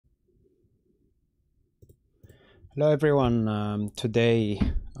Hello everyone. Today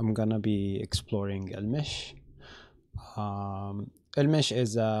I'm gonna be exploring Elmish. Elmish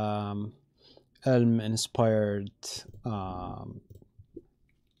is a Elm-inspired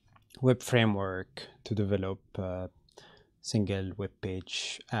web framework to develop single web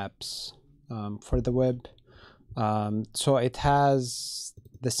page apps for the web. So it has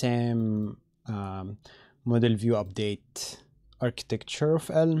the same model view update architecture of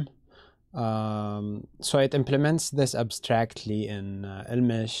Elm. So it implements this abstractly in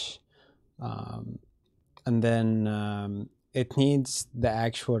Elmish, and then it needs the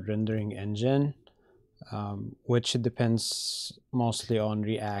actual rendering engine, which depends mostly on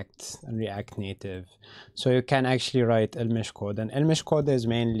React and React Native. So you can actually write Elmish code, and Elmish code is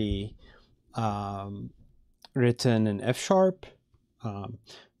mainly written in F#,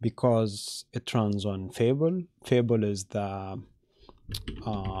 because it runs on Fable. Fable is the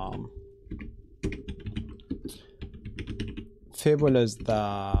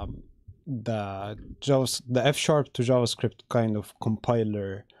the F# to JavaScript kind of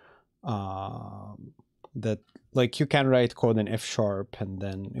compiler that, like, you can write code in F# and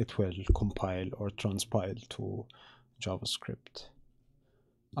then it will compile or transpile to JavaScript.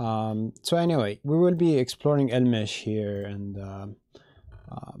 So anyway, we will be exploring Elmish here and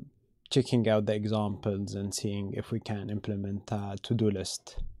checking out the examples and seeing if we can implement a to-do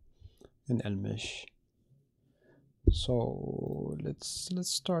list in Elmish. So let's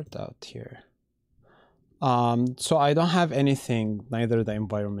start out here. So I don't have anything, neither the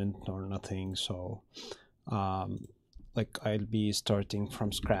environment nor nothing. So like, I'll be starting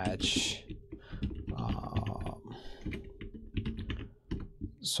from scratch.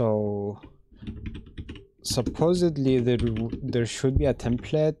 So supposedly there should be a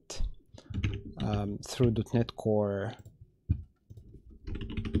template through .NET Core.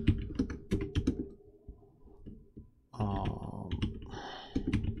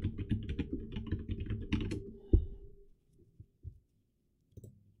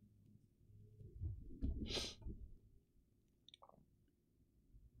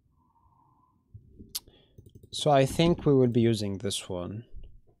 So I think we will be using this one,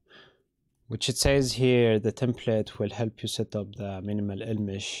 which it says here the template will help you set up the minimal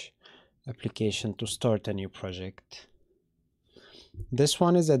Elmish application to start a new project. This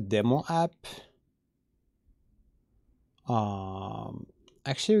one is a demo app.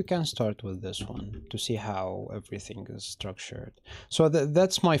 Actually, we can start with this one to see how everything is structured. So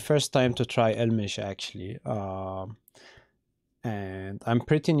that's my first time to try Elmish, actually. And I'm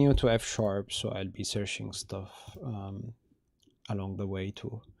pretty new to F#, so I'll be searching stuff along the way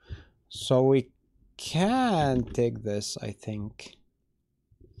too. So we can take this, I think.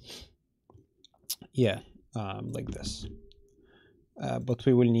 Yeah, like this. But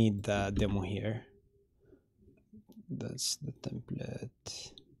we will need the demo here. That's the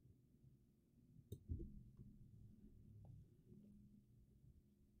template.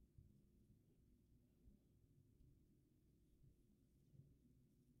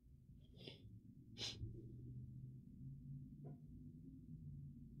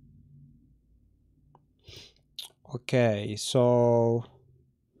 Okay, so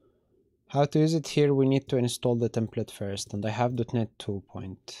how to use it here, we need to install the template first, and I have .NET 2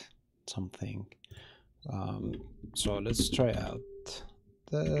 point something. So let's try out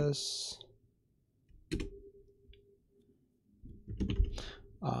this.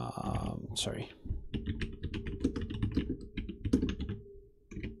 Sorry.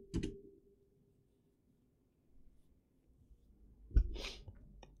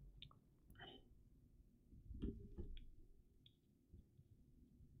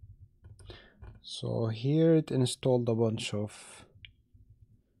 So here it installed a bunch of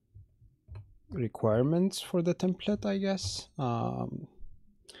requirements for the template, I guess.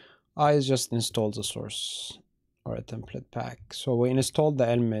 I just installed the source or a template pack. So we installed the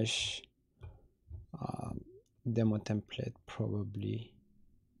Elmish demo template, probably.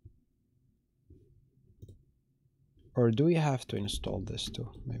 Or do we have to install this too?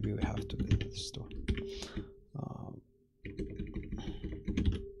 Maybe we have to do this too.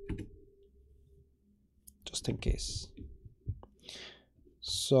 Just in case.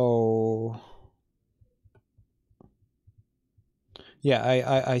 So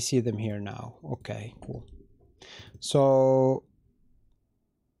yeah, I see them here now. Okay, cool. So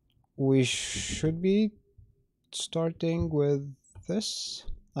we should be starting with this.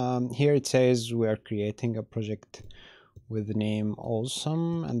 Here it says we are creating a project with the name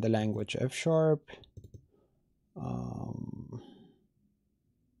Awesome and the language F#.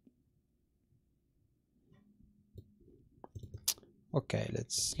 Okay,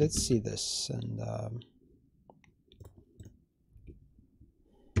 let's see this. And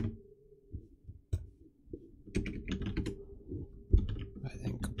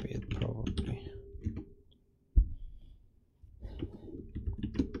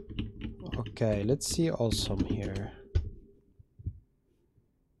Okay, let's see awesome here.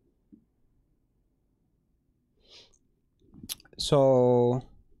 So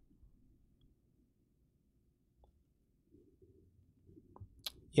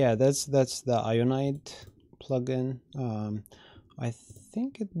yeah, that's the Ionide plugin. I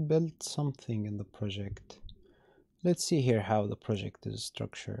think it built something in the project. Let's see here how the project is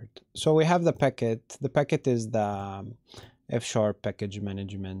structured. So we have the packet. The packet is the F# package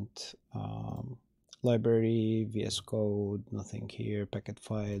management library, VS Code, nothing here, packet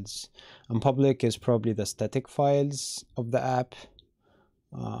files. And public is probably the static files of the app.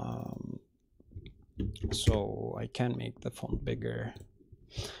 So I can make the font bigger.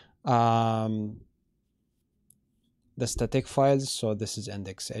 The static files, so this is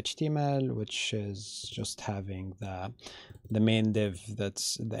index.html, which is just having the main div,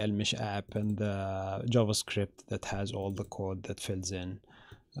 that's the Elmish app, and the JavaScript that has all the code that fills in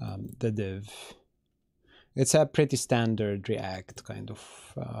the div. It's a pretty standard React kind of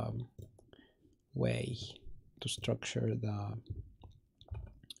way to structure the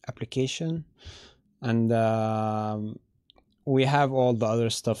application. And we have all the other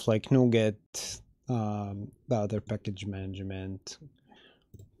stuff like NuGet, the other package management.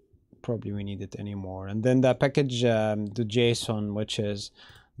 Probably we need it anymore. And then the package, the JSON, which is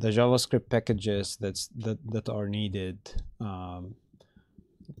the JavaScript packages that are needed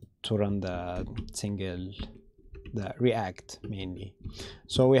to run the React mainly.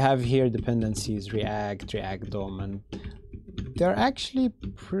 So we have here dependencies, React DOM, and they're actually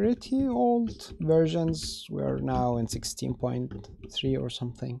pretty old versions. We're now in 16.3 or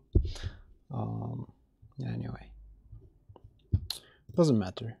something. Anyway, doesn't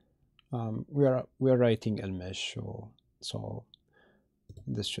matter. We are writing Elmish, so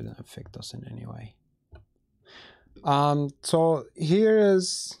this shouldn't affect us in any way. So here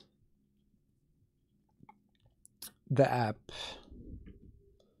is the app.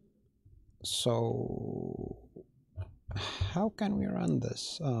 So how can we run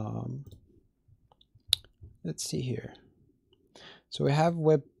this? Let's see here. So we have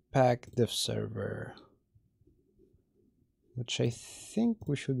Webpack div server, which I think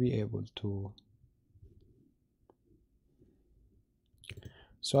we should be able to.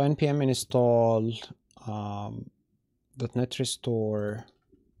 So npm install .NET restore,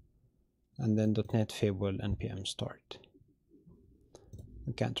 and then .NET Fable npm start.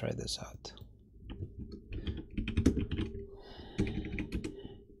 We can try this out.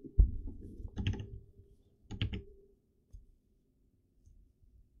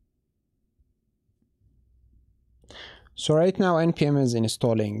 So right now npm is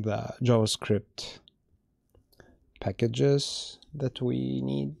installing the JavaScript packages that we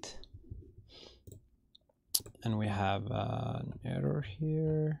need. And we have an error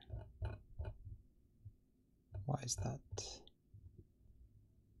here. Why is that?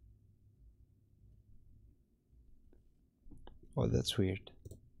 Oh, that's weird.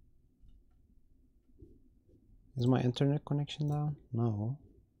 Is my internet connection down? No.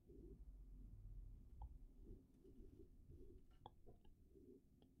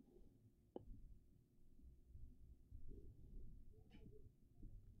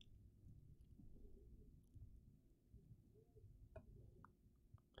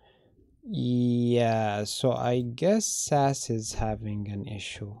 Yeah, so I guess SAS is having an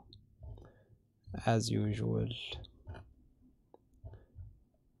issue as usual.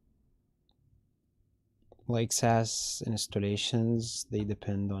 Like SAS installations, they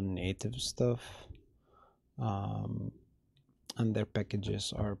depend on native stuff, and their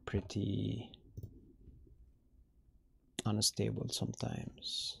packages are pretty unstable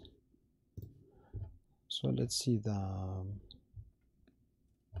sometimes. So let's see the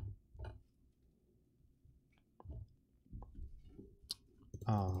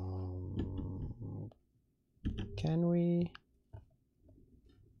can we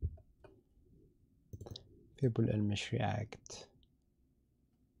Fable Elmish React?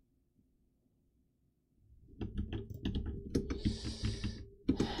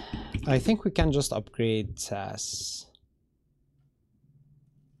 I think we can just upgrade SAS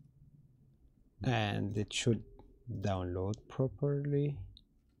and it should download properly.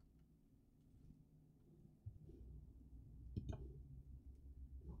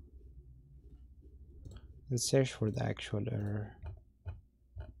 Let's search for the actual error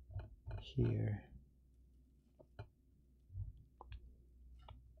here.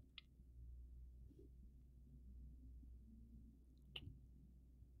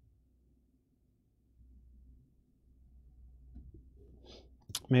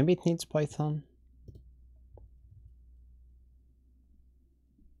 Maybe it needs Python.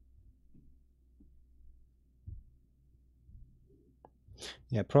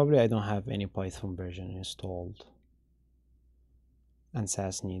 Yeah, probably I don't have any Python version installed, and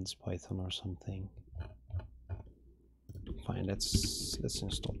SAS needs Python or something. Fine, let's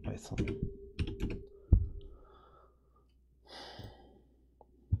install Python.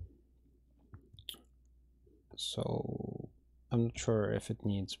 So I'm not sure if it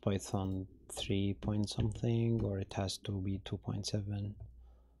needs Python 3 point something or it has to be 2.7.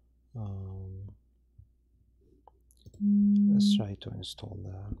 Let's try to install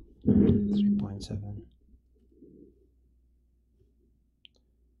the 3.7.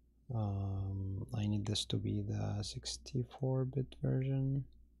 I need this to be the 64-bit version.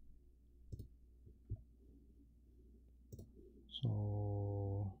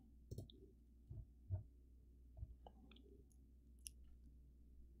 So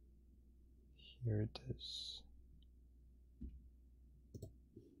here it is.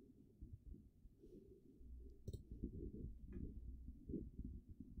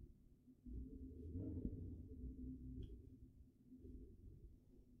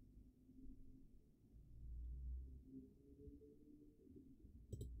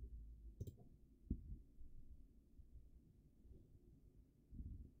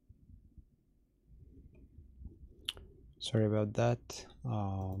 Sorry about that.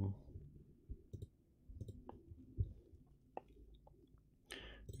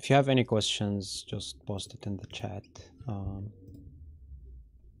 If you have any questions, just post it in the chat.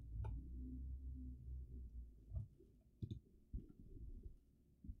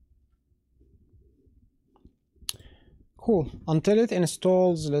 Cool. Until it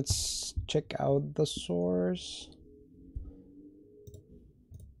installs, let's check out the source.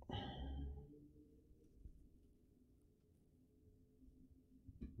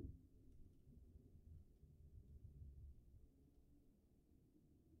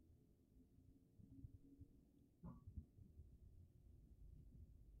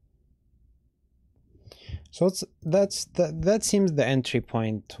 So that seems the entry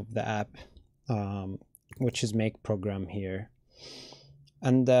point of the app, which is make program here,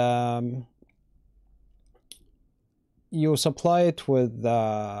 and you supply it with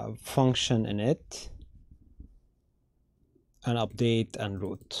the function init and update and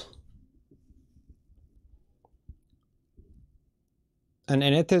root. And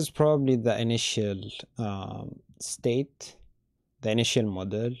init is probably the initial state, the initial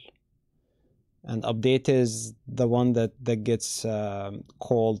model. And update is the one that gets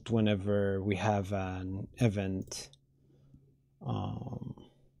called whenever we have an event. Yeah,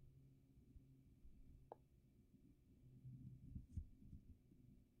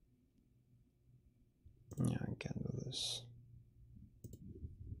 I can do this.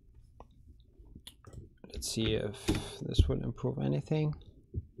 Let's see if this will improve anything.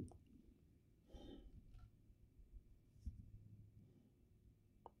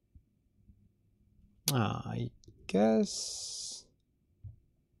 I guess,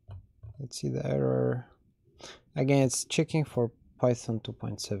 let's see the error. Again, it's checking for Python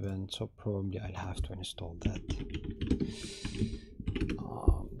 2.7, so probably I'll have to install that.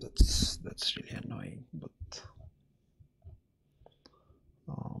 That's really annoying, but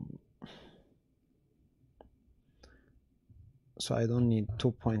so I don't need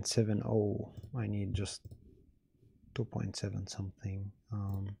 2.70, I need just 2.7 something.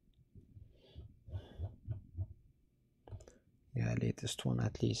 Yeah, latest one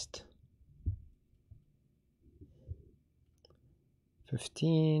at least.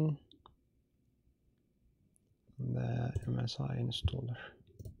 15, the MSI installer.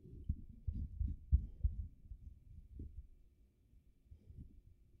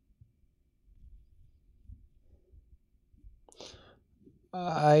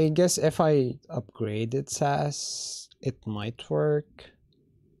 I guess if I upgraded SAS, it might work,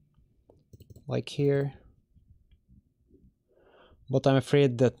 like here. But I'm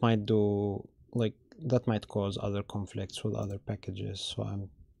afraid that might do, like, that might cause other conflicts with other packages, so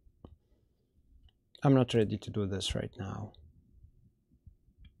I'm not ready to do this right now.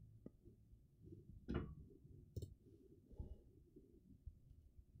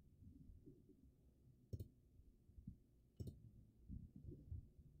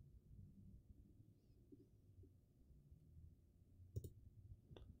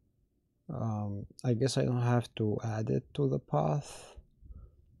 I guess I don't have to add it to the path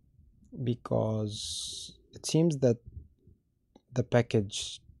because it seems that the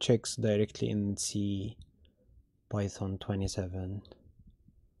package checks directly in C Python 27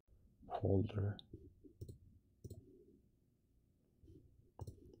 folder.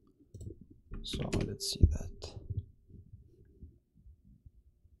 So let's see that.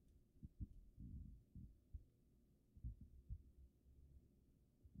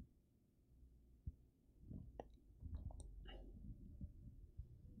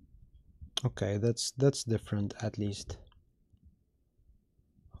 Okay, that's different at least.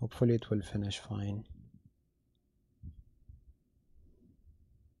 Hopefully it will finish fine.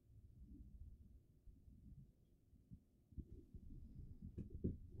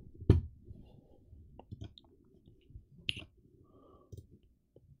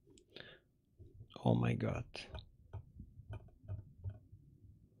 Oh my god.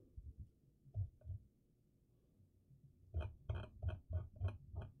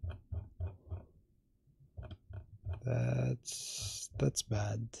 That's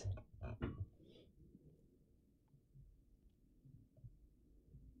bad.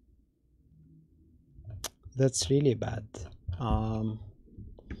 That's really bad.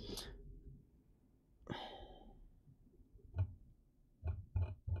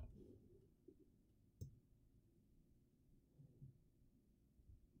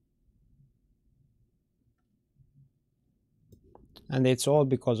 And it's all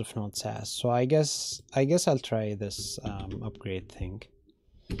because of Node SAS. So I guess I'll try this upgrade thing.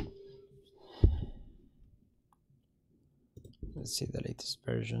 Let's see the latest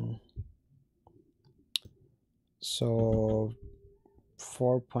version. So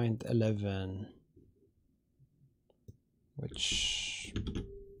 4.11, which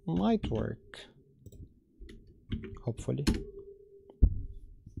might work, hopefully.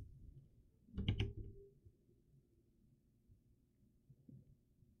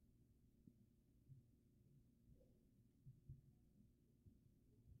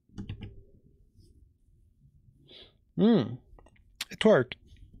 It worked.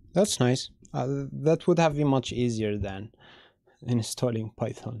 That's nice. That would have been much easier than installing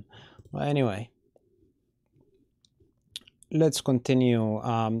Python. Well, anyway, let's continue.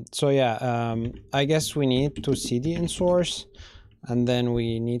 So yeah, I guess we need to cd in source, and then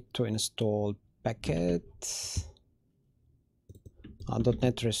we need to install packet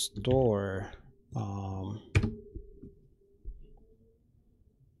 .NET restore.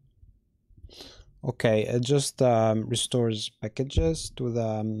 Okay, it just restores packages to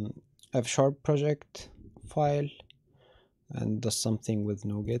the F# project file and does something with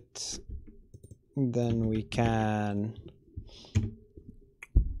NuGet. Then we can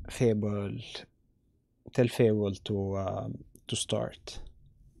tell Fable to start.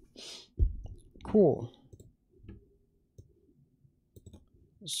 Cool.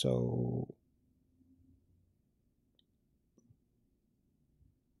 So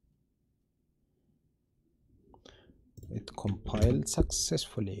it compiled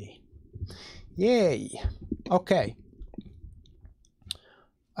successfully. Yay! Okay.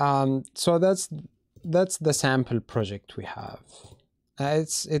 So that's the sample project we have.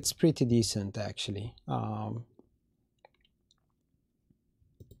 It's pretty decent actually.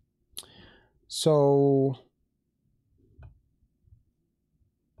 So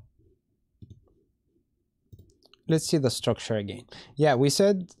let's see the structure again. Yeah, we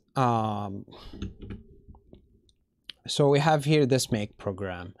said so we have here this make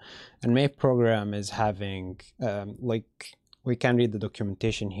program, and make program is having like, we can read the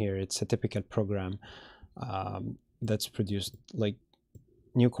documentation here. It's a typical program that's produced, like,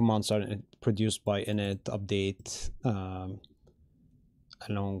 new commands are produced by init update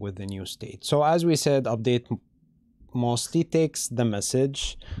along with the new state. So as we said, update mostly takes the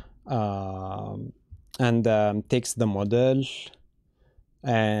message and takes the model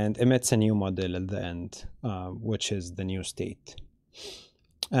and emits a new model at the end, which is the new state.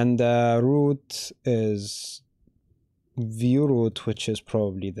 And the root is view root, which is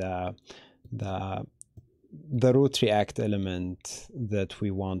probably the root React element that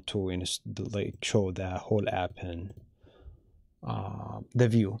we want to like show the whole app in. The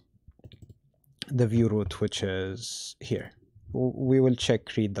view root, which is here. We will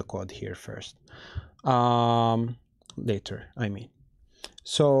read the code here first. Later, I mean.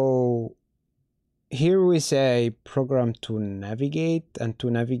 So here we say program to navigate, and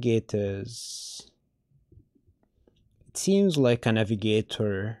to navigate is, it seems like a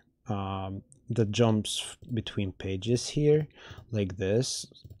navigator that jumps between pages here, like this.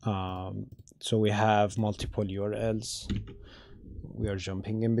 So we have multiple URLs we are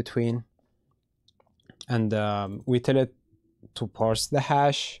jumping in between, and we tell it to parse the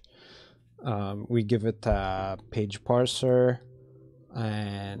hash. We give it a page parser,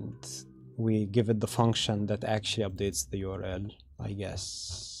 and we give it the function that actually updates the URL, I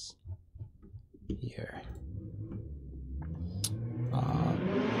guess, here.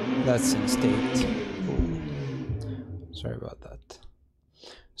 That's in state. Ooh. Sorry about that.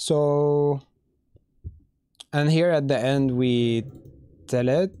 So, and here at the end we tell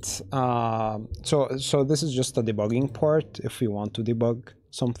it, so this is just a debugging part if we want to debug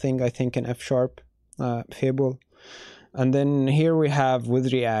something, I think, in F sharp, Fable. And then here we have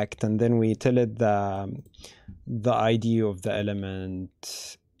with React, and then we tell it the ID of the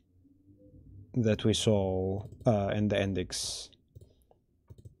element that we saw in the index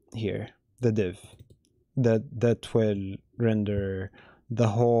here, the div that will render the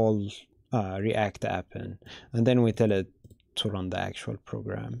whole React app in, and then we tell it to run the actual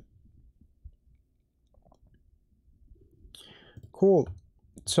program. Cool.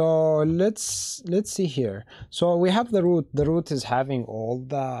 So let's see here. So we have the root. The root is having all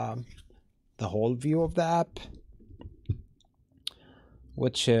the whole view of the app,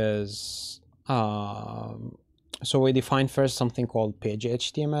 which is so we define first something called page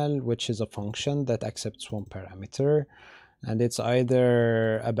HTML, which is a function that accepts one parameter, and it's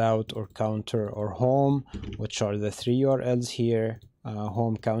either about or counter or home, which are the three URLs here: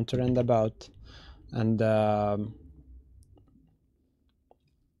 home, counter, and about. And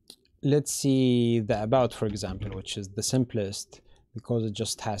let's see the about, for example, which is the simplest because it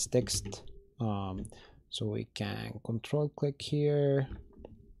just has text. So we can control click here.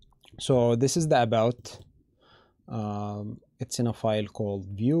 So this is the about. It's in a file called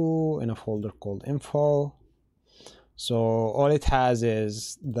view in a folder called info. So all it has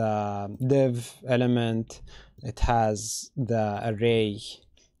is the div element. It has the array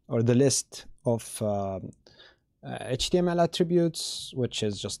or the list of HTML attributes, which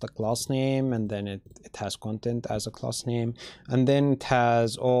is just a class name, and then it has content as a class name, and then it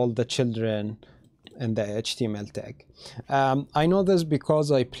has all the children in the HTML tag. I know this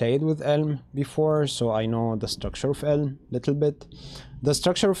because I played with Elm before, so I know the structure of Elm a little bit. The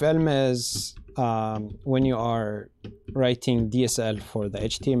structure of Elm is when you are writing DSL for the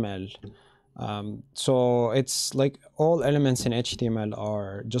HTML. So it's like all elements in HTML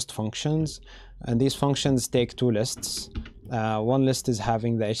are just functions, and these functions take two lists. One list is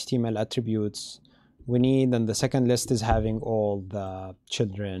having the HTML attributes we need, and the second list is having all the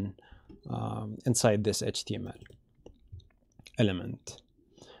children inside this HTML element.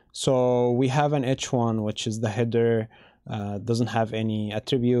 So we have an h1, which is the header, doesn't have any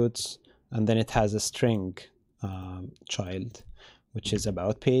attributes, and then it has a string child, which is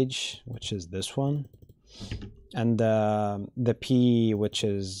about page, which is this one, and the p, which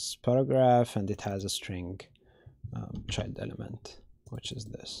is paragraph, and it has a string child element, which is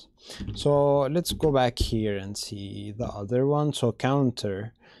this. So let's go back here and see the other one. So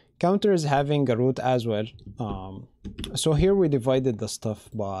counter is having a root as well. So here we divided the stuff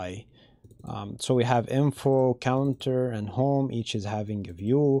by so we have info, counter, and home. Each is having a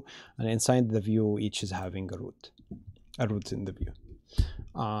view, and inside the view each is having a root in the view.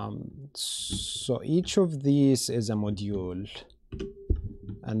 So each of these is a module,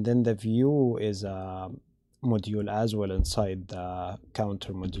 and then the view is a module as well inside the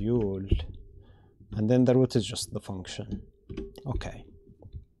counter module, and then the root is just the function. Okay.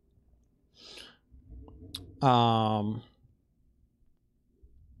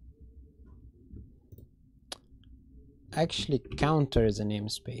 Actually, counter is a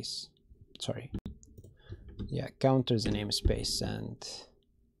namespace. Sorry. Yeah, counter is a namespace, and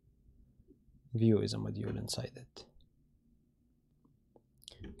view is a module inside it.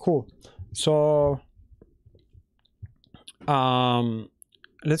 Cool. So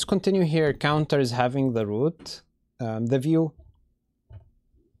let's continue here. Counter is having the root, the view,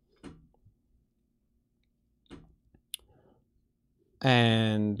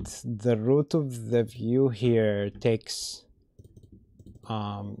 and the root of the view here takes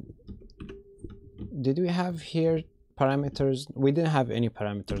did we have here parameters? We didn't have any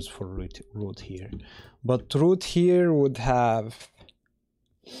parameters for root here, but root here would have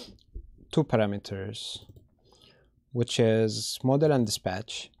two parameters, which is model and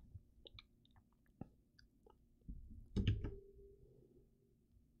dispatch.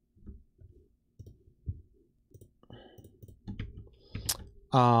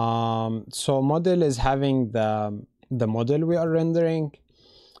 So model is having the model we are rendering,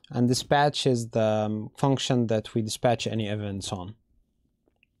 and dispatch is the function that we dispatch any events on.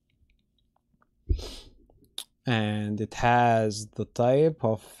 And it has the type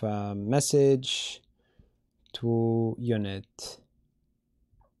of message to unit.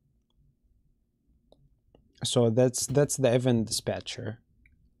 So that's the event dispatcher.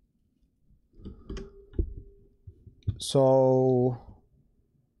 So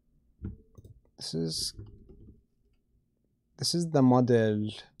this is the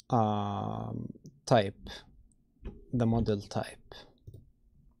model type,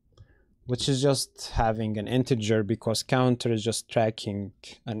 which is just having an integer because counter is just tracking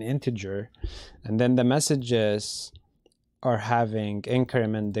an integer, and then the messages are having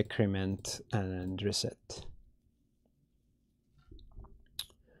increment, decrement, and reset.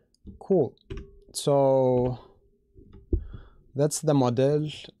 Cool. So that's the model,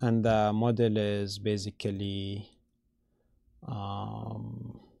 and the model is basically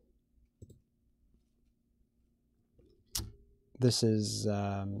this is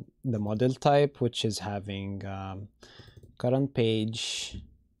the model type, which is having current page.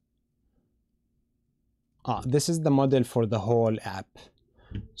 This is the model for the whole app.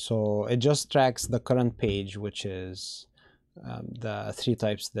 So it just tracks the current page, which is the three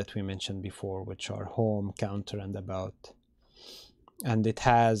types that we mentioned before, which are home, counter, and about. And it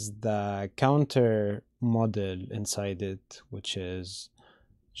has the counter model inside it, which is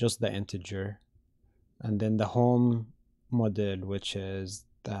just the integer. And then the home model, which is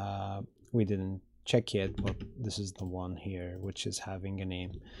we didn't check yet, but this is the one here, which is having a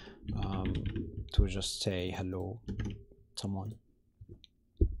name to just say hello someone.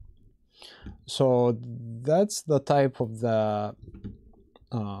 So that's the type of the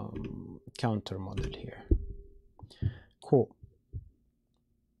counter model here. Cool.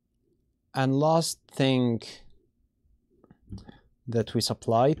 And last thing that we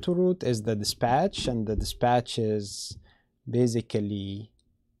supply to root is the dispatch, and the dispatch is basically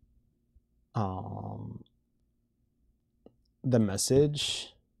the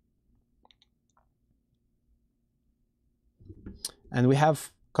message. And we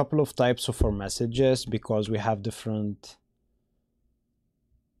have a couple of types of our messages because we have different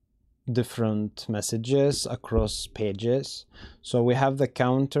messages across pages. So we have the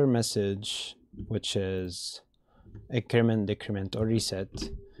counter message, which is increment, decrement, or reset,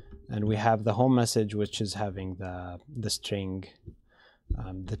 and we have the home message, which is having the string,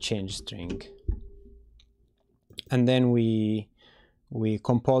 the change string, and then we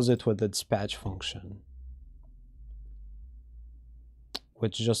compose it with the dispatch function,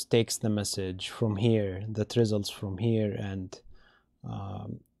 which just takes the message from here that results from here and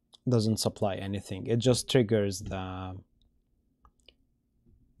doesn't supply anything. It just triggers the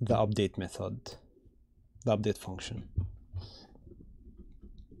update method, the update function.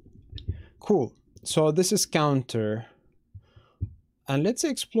 Cool. So this is counter, and let's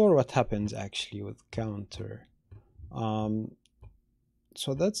explore what happens actually with counter.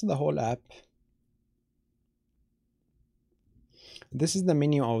 So that's the whole app. This is the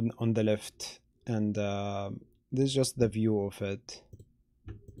menu on the left, and this is just the view of it.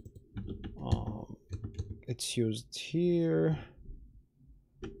 It's used here.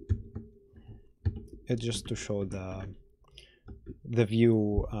 It's just to show the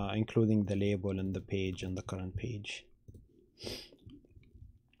view, including the label and the page and the current page.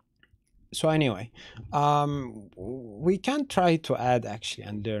 So anyway, we can try to add actually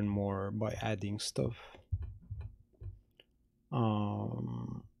and learn more by adding stuff.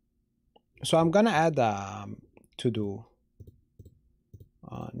 So I'm gonna add a to-do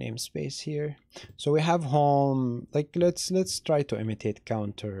namespace here. So we have home. Like let's try to imitate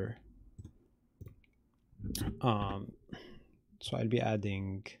counter. So I'll be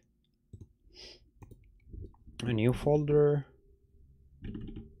adding a new folder,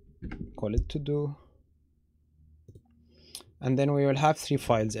 call it to-do, and then we will have 3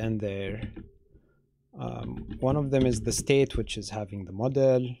 files in there. One of them is the state, which is having the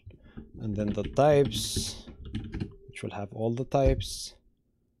model, and then the types, which will have all the types,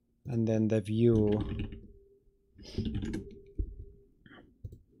 and then the view,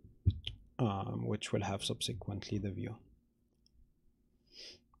 which will have subsequently the view.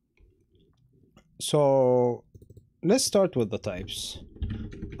 So let's start with the types.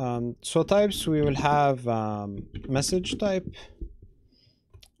 So types, we will have message type.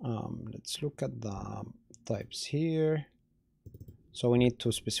 Let's look at the types here. So we need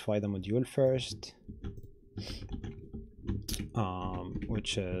to specify the module first,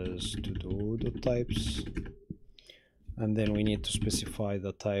 which is to-do.types, and then we need to specify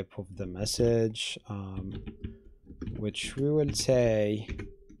the type of the message, which we will say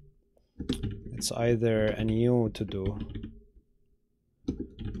it's either a new to-do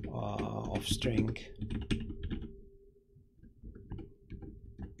of string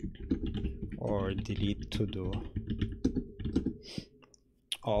or delete to-do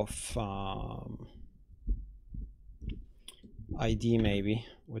of ID maybe,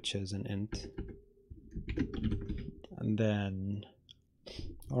 which is an int, and then,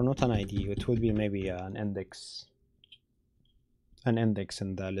 or not an ID, it would be maybe an index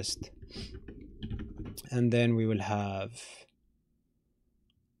in the list. And then we will have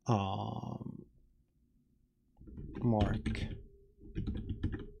mark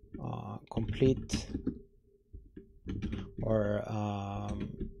complete, or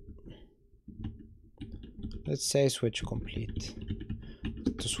let's say switch complete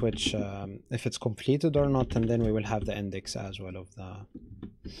to switch if it's completed or not, and then we will have the index as well of the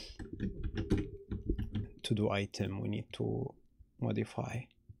to-do item we need to modify.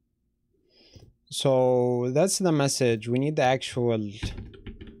 So that's the message. We need the actual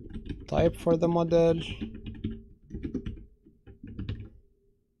type for the model.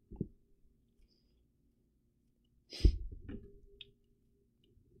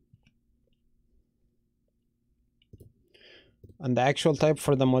 And the actual type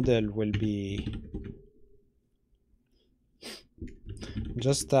for the model will be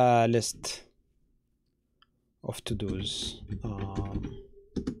just a list of to-dos.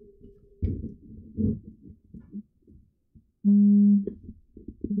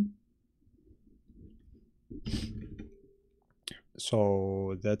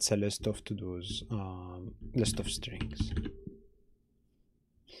 So that's a list of to-dos, list of strings.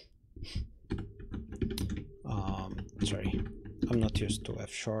 Sorry, I'm not used to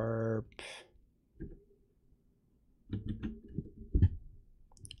F#.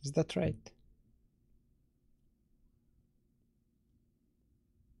 Is that right?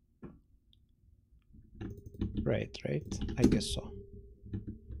 Right, I guess so.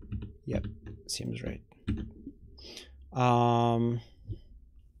 Yep, seems right. And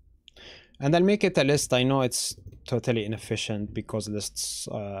I'll make it a list. I know it's totally inefficient because lists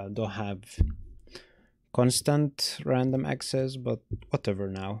don't have constant random access, but whatever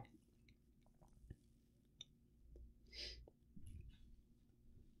now.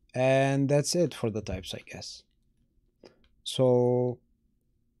 And that's it for the types, I guess. So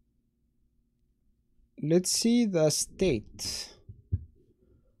let's see the state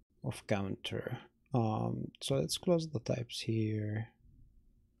of counter. So let's close the types here.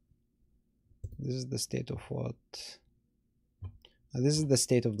 This is the state of what? This is the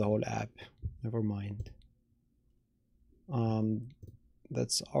state of the whole app. Never mind.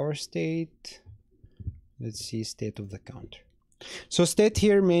 That's our state. Let's see state of the counter. So state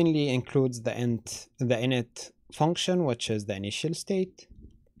here mainly includes the init function, which is the initial state,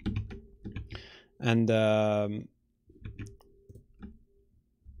 and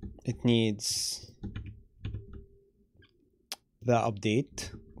it needs the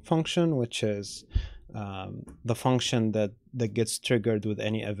update function, which is the function that gets triggered with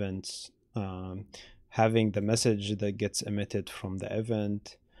any events, having the message that gets emitted from the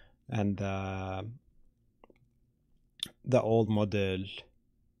event, and the old model,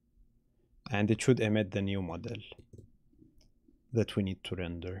 and it should emit the new model that we need to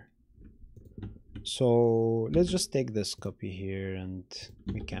render. So let's just take this copy here and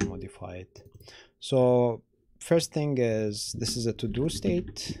we can modify it. So first thing is, this is a to-do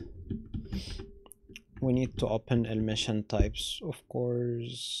state. We need to open Elmish and types, of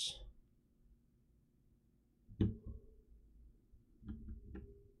course.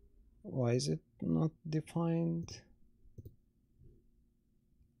 Why is it not defined?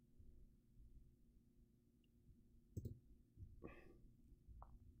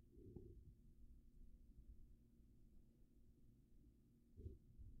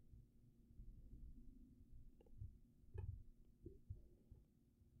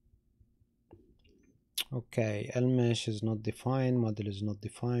 Okay, Elmish is not defined, model is not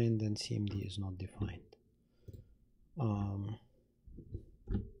defined, and CMD is not defined.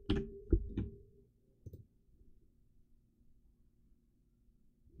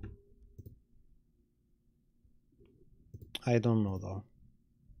 I don't know though.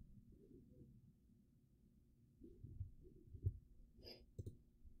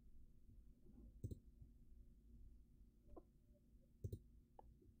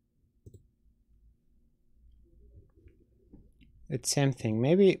 It's same thing.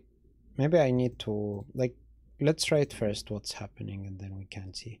 Maybe I need to, like, let's write first what's happening and then we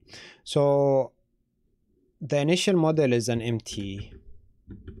can see. So the initial model is an empty.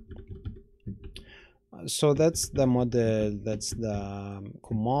 So that's the model, that's the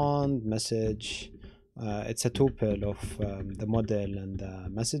command message. It's a tuple of the model and the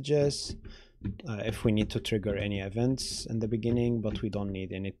messages. If we need to trigger any events in the beginning, but we don't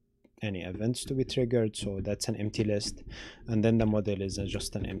need any events to be triggered, so that's an empty list. And then the model is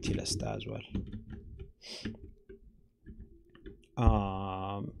just an empty list as well.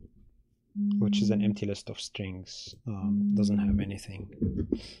 Which is an empty list of strings, doesn't have anything.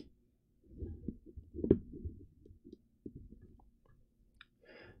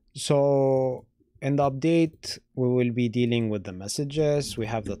 So in the update, we will be dealing with the messages. We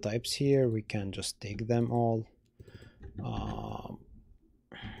have the types here. We can just take them all.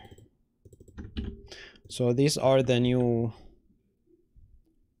 So these are the new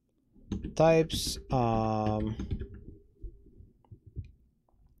types.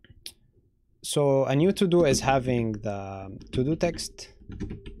 So a new to-do is having the to-do text,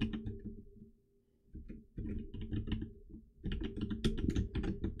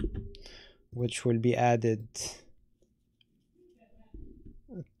 which will be added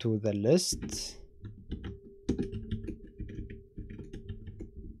to the list.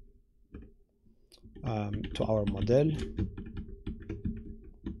 To our model,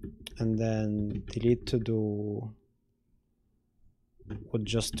 and then delete to do would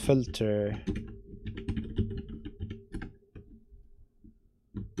just filter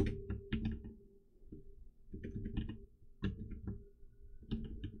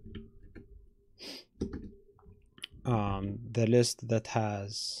the list that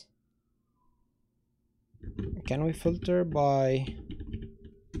has, can we filter by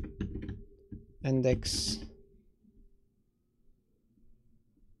index?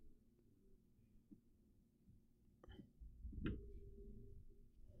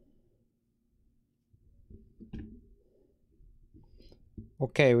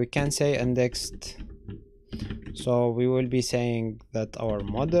 Okay, we can say indexed. So we will be saying that our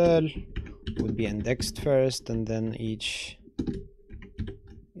model would be indexed first, and then each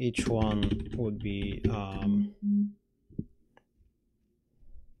one would be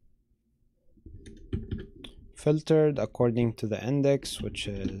filtered according to the index, which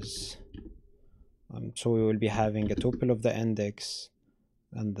is so we will be having a tuple of the index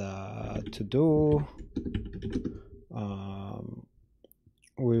and the to do.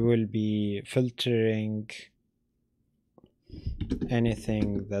 We will be filtering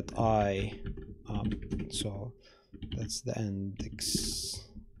anything that so that's the index.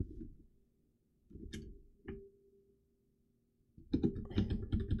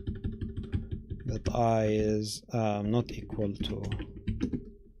 That I is not equal to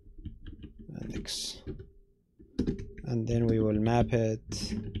index, and then we will map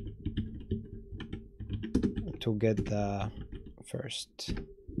it to get the first.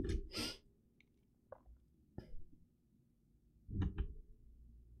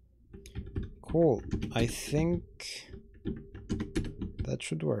 Cool, I think that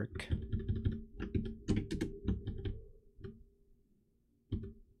should work.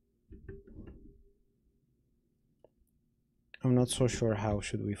 I'm not so sure how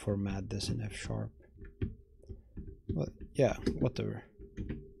should we format this in F#. But yeah, whatever.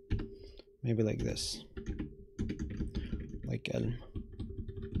 Maybe like this, like Elm.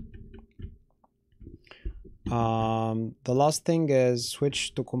 The last thing is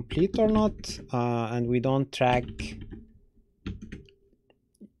switch to complete or not, and we don't track.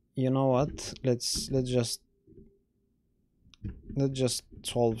 You know what? Let's just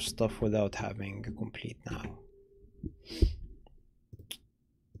solve stuff without having a complete now.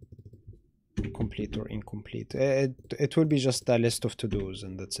 Complete or incomplete. It will be just a list of to-dos,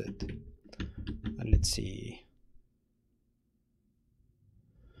 and that's it. And let's see.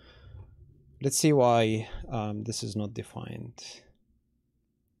 Let's see why this is not defined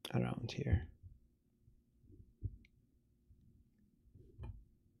around here.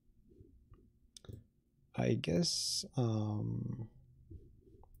 I guess that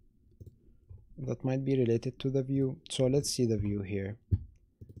might be related to the view. So let's see the view here.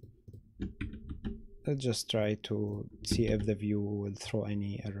 Let's just try to see if the view will throw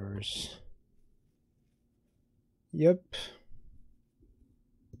any errors. Yep.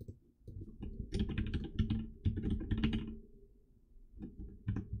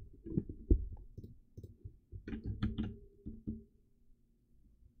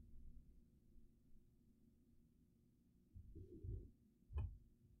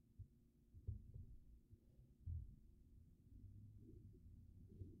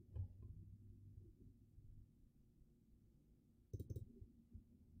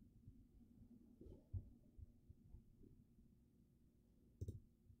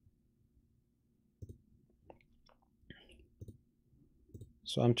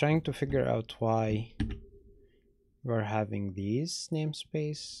 So I'm trying to figure out why we're having these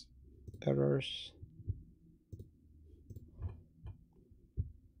namespace errors.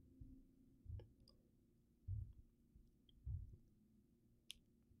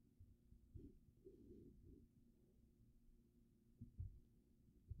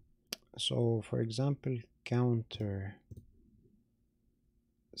 So for example, counter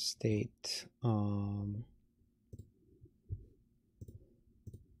state,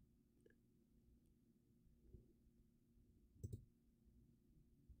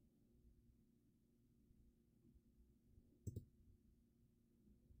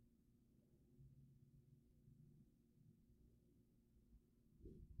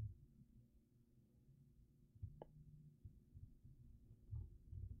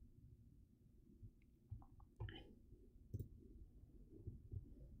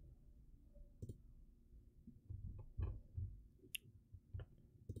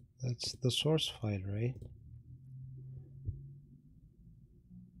 That's the source file, right?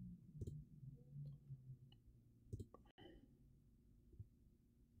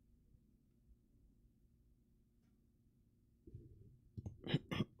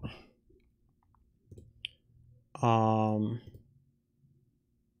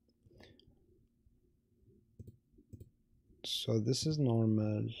 So this is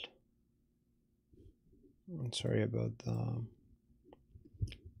normal. I'm sorry about the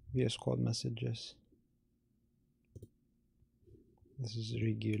VS Code messages. This is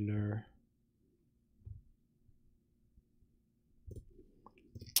regular.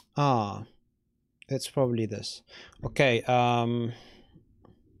 It's probably this. Okay,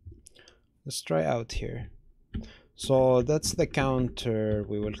 let's try out here. So that's the counter.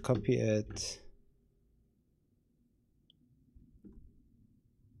 We will copy it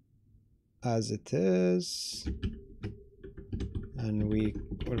as it is, and we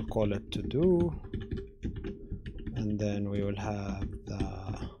will call it to do, and then we will have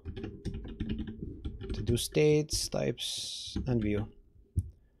the to do states, types, and view.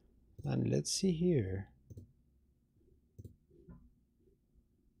 And let's see here.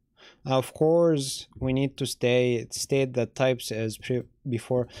 Of course, we need to state that types as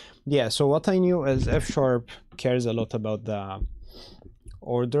before. Yeah, so what I knew is F# cares a lot about the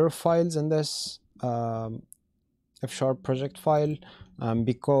order files in this F# project file,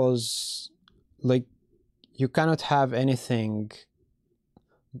 because like you cannot have anything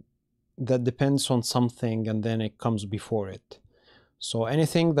that depends on something and then it comes before it. So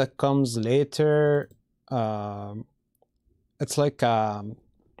anything that comes later, it's like a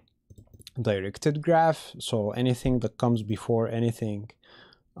directed graph. So anything that comes before anything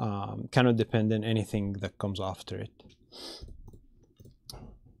cannot depend on anything that comes after it.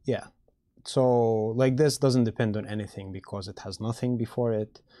 Yeah, so like this doesn't depend on anything because it has nothing before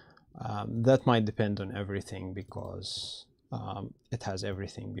it. That might depend on everything because it has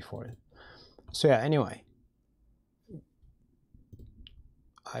everything before it. So yeah, anyway,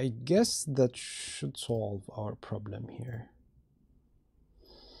 I guess that should solve our problem here.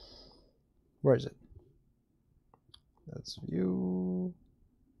 Where is it? Let's view.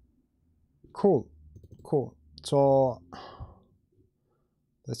 Cool. So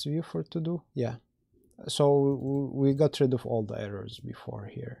let's view for to do. Yeah. So we got rid of all the errors before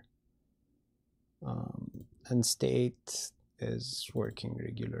here. And state is working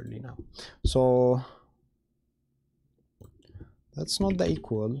regularly now. So that's not the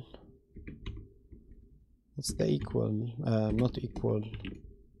equal. It's the equal, not equal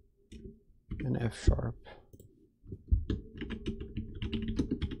in F#.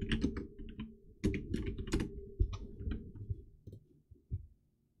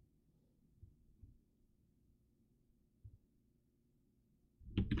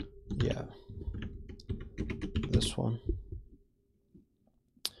 Yeah, this one.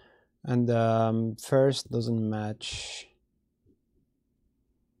 And first doesn't match.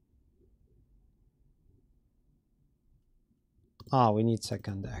 We need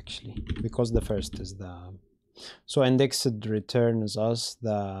second actually, because the first is the, so indexed returns us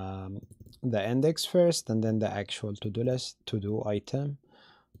the index first and then the actual to-do list, to-do item.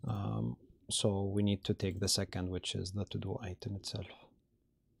 So we need to take the second, which is the to-do item itself.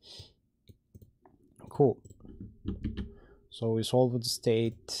 Cool. So we solved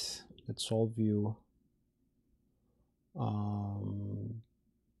state. Let's solve view.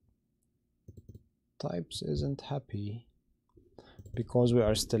 Types isn't happy because we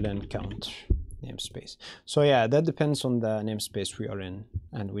are still in count namespace. So yeah, that depends on the namespace we are in,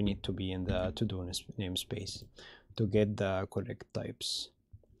 and we need to be in the to-do namespace to get the correct types.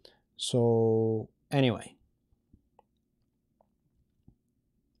 So anyway,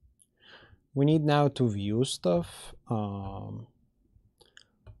 we need now to view stuff.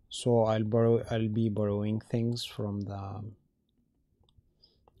 So I'll be borrowing things from the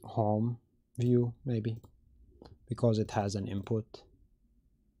home view maybe, because it has an input.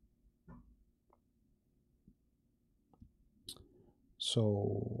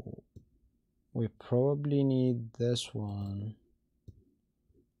 So we probably need this one.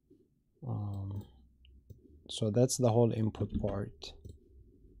 So that's the whole input part,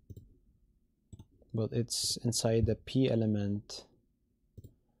 but it's inside the P element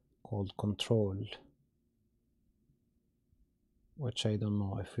called control, which I don't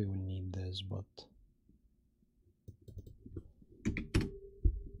know if we will need this, but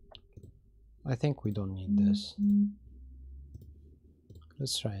I think we don't need this.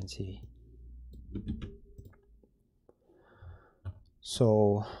 Let's try and see.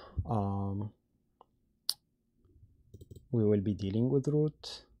 So we will be dealing with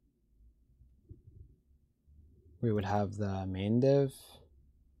root, we will have the main div,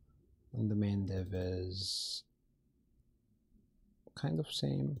 and the main div is kind of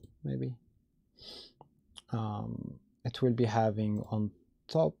same, maybe. It will be having on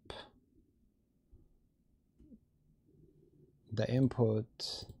top the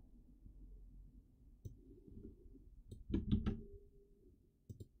input,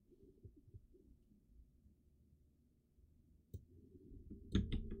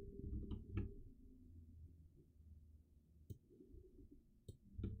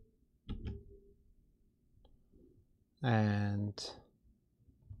 and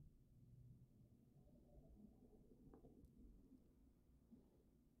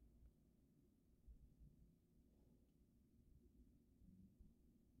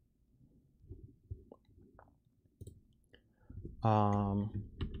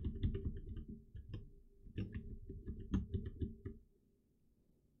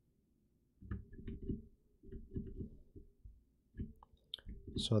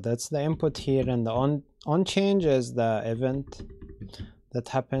so that's the input here, and the on change is the event that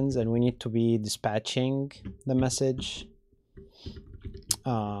happens, and we need to be dispatching the message,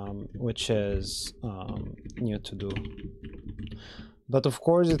 which is new to do. But of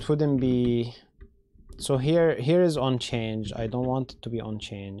course it wouldn't be, so here is on change. I don't want it to be on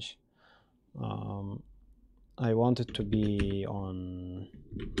change. I want it to be on,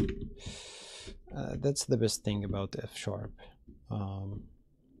 that's the best thing about F sharp.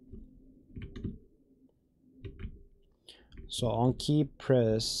 So on key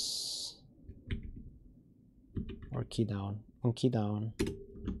press or key down, on key down,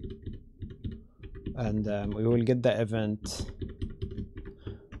 and we will get the event,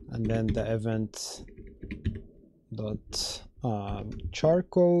 and then the event dot char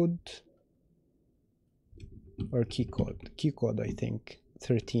code or key code I think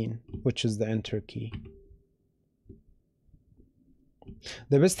 13, which is the enter key.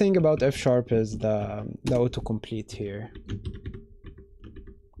 The best thing about F sharp is the autocomplete here.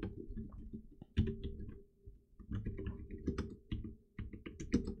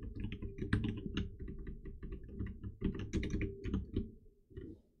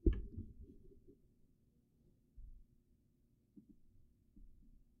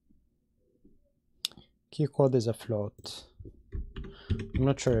 Key code is a float. I'm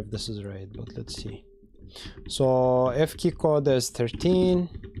not sure if this is right, but let's see. So if key code is 13,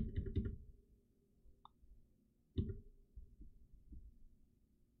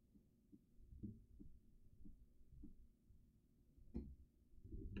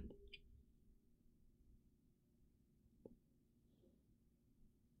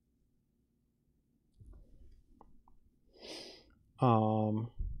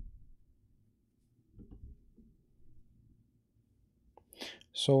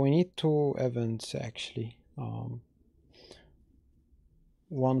 so we need two events actually.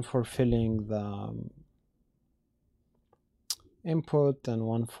 One for filling the input and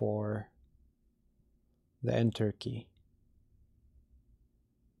one for the enter key.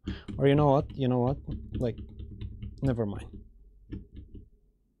 Or you know what? Like, never mind.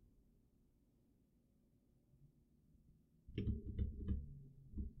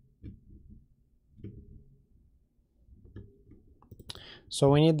 So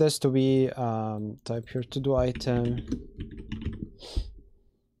we need this to be type here to do item.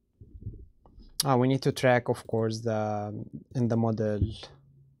 We need to track, of course, the in the model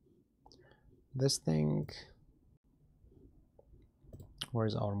this thing.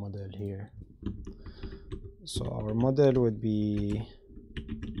 Where's our model here? So our model would be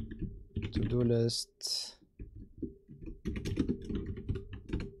to-do list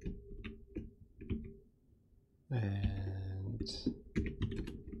and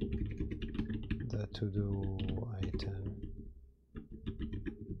the to-do item.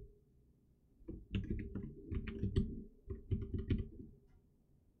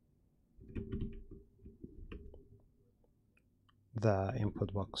 The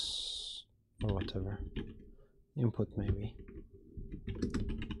input box or whatever, input maybe,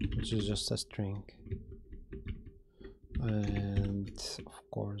 which is just a string, and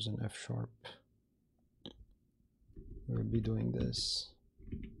of course in F sharp we'll be doing this.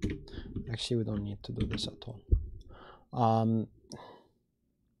 Actually, we don't need to do this at all.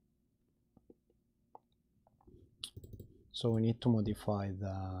 So we need to modify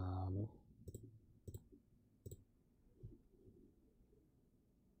the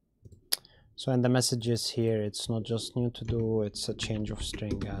so in the messages here, it's not just new to do, it's a change of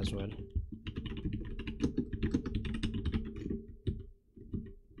string as well.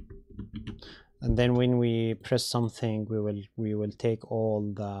 And then when we press something, we will take all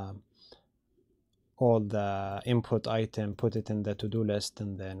all the input item, put it in the to-do list,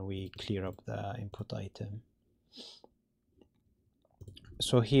 and then we clear up the input item.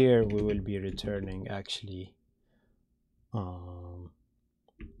 So here we will be returning actually an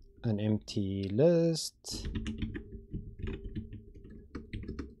empty list,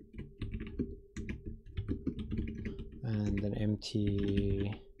 and an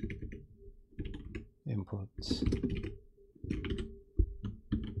empty input.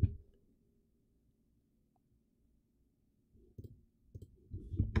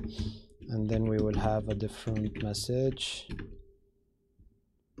 And then we will have a different message.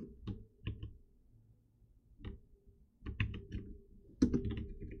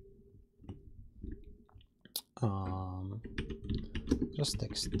 Just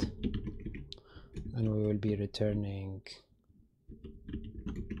text. And we will be returning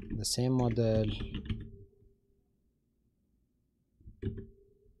the same model.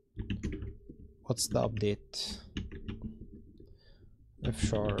 What's the update?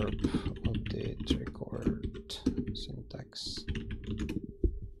 F# update record syntax.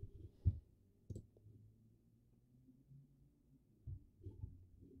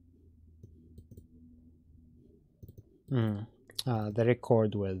 The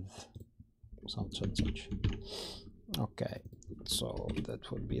record with such and such. Okay, so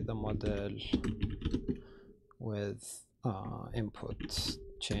that will be the model with input.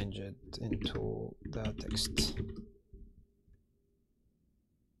 Change it into the text.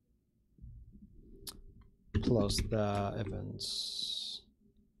 Plus the events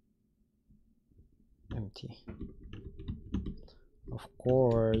empty. Of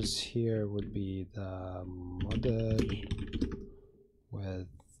course, here would be the model with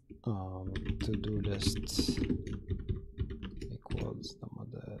to-do list equals the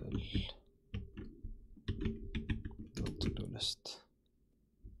model to-do list.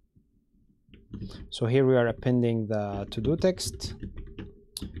 So here we are appending the to-do text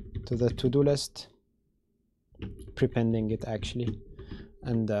to the to-do list, prepending it actually,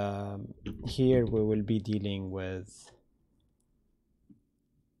 and here we will be dealing with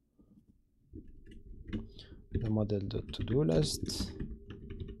the model.to-do list,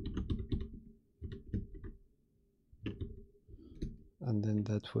 and then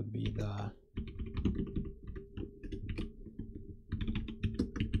that would be the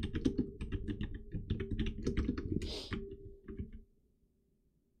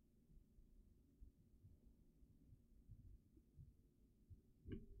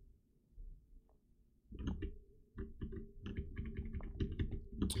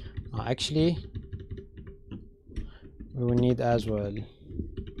actually we will need as well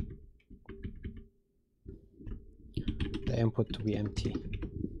the input to be empty.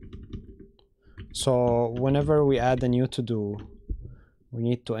 So whenever we add a new to-do, we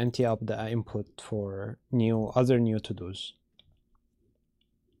need to empty up the input for other new to-dos.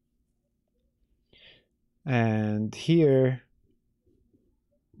 And here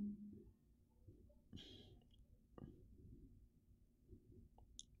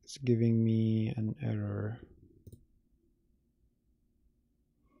it's giving me an error.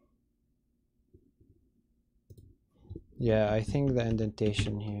 Yeah, I think the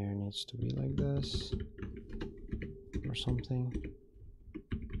indentation here needs to be like this or something.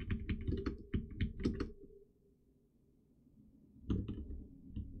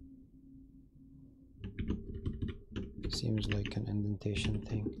 Seems like an indentation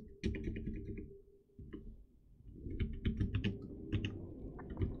thing.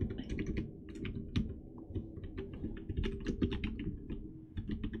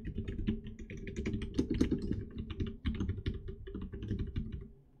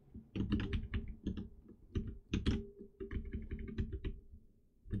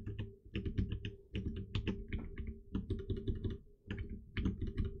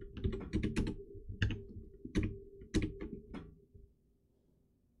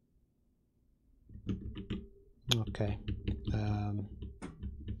 Okay, I'm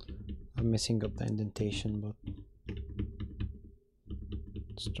messing up the indentation, but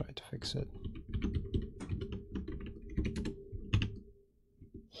let's try to fix it.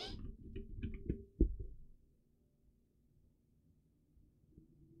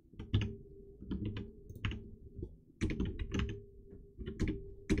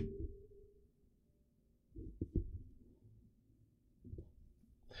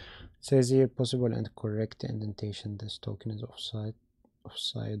 It says here possible and correct indentation. This token is offside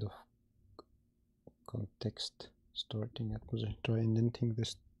of context starting at position. Try indenting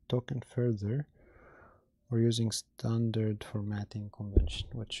this token further or using standard formatting convention,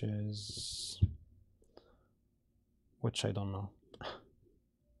 which I don't know.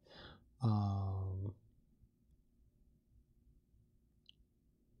 Um,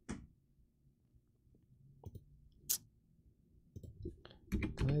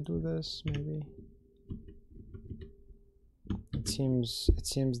 can I do this maybe? It seems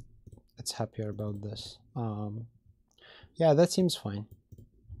it's happier about this. Yeah, that seems fine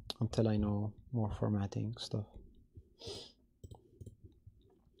until I know more formatting stuff.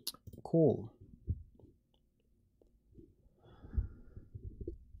 Cool.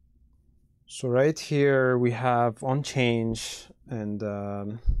 So right here we have on change, and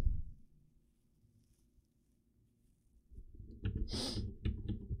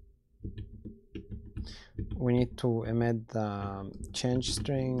we need to emit the change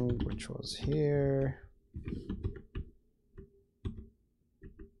string, which was here.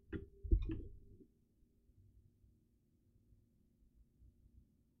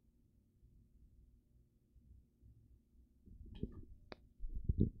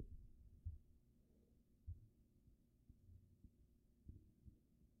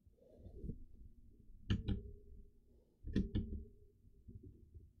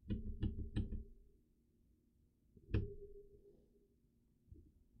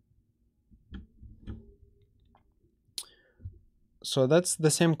 So that's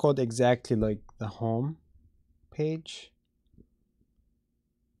the same code exactly like the home page.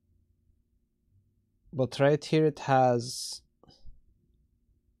 But right here it has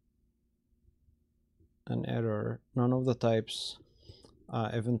an error. None of the types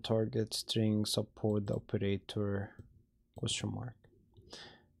event target string support the operator question mark.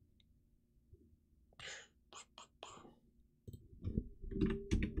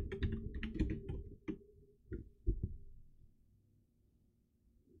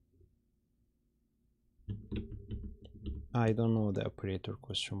 I don't know the operator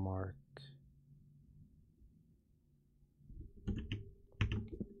question mark.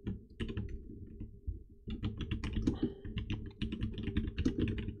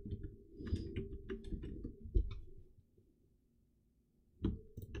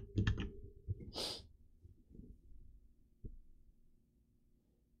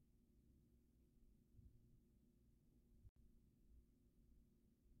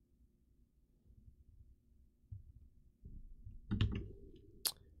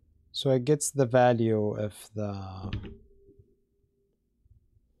 So it gets the value of the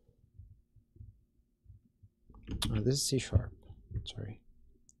this is C sharp. Sorry.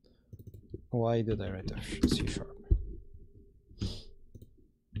 Why did I write C sharp?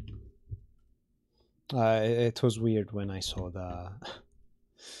 It was weird when I saw the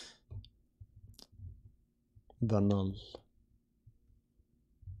null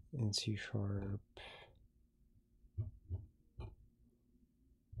in C sharp.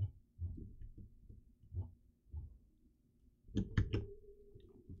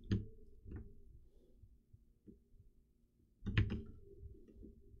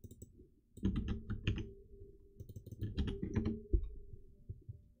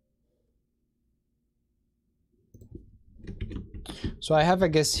 So I have a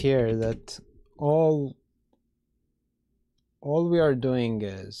guess here that all we are doing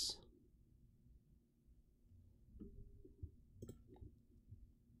is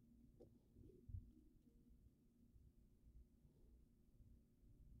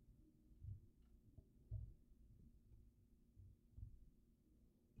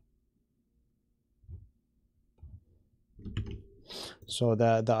so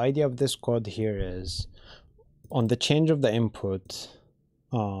the idea of this code here is on the change of the input,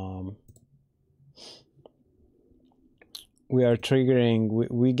 we are triggering,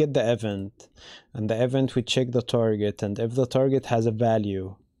 we get the event, and the event we check the target, and if the target has a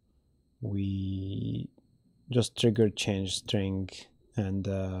value, we just trigger change string, and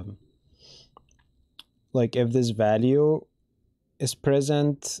like if this value is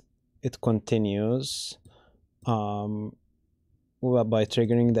present, it continues by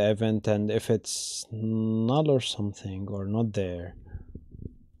triggering the event, and if it's null or something, or not there,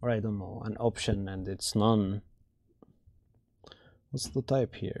 or I don't know, an option and it's none. What's the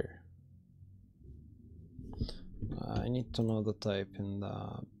type here? I need to know the type in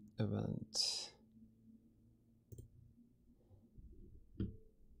the event.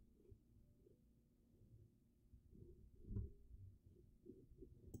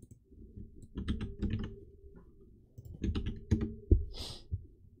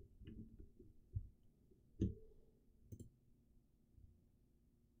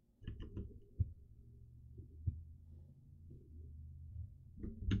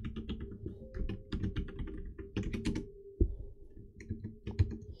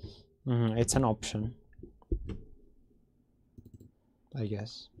 It's an option, I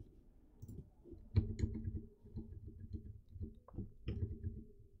guess.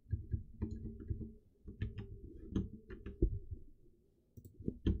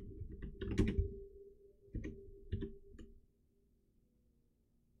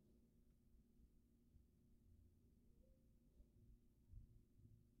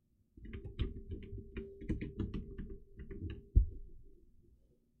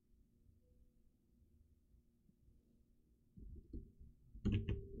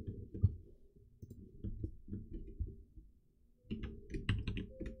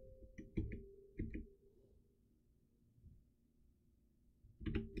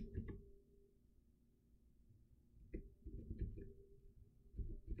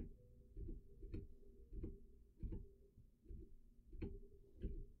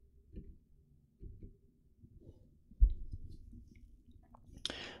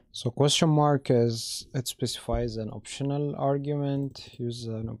 So question mark is, it specifies an optional argument, use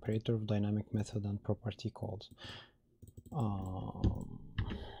an operator of dynamic method and property calls. I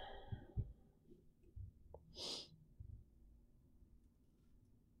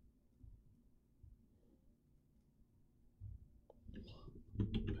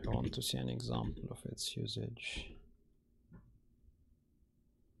want to see an example of its usage.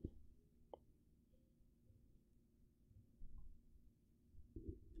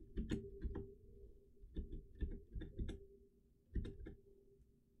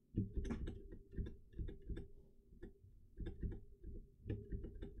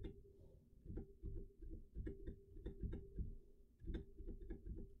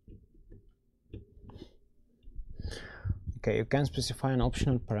 Okay, you can specify an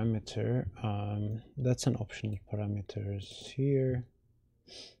optional parameter. That's an optional parameters here.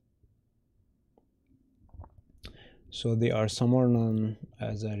 So they are some or none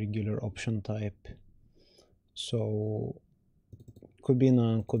as a regular option type. So could be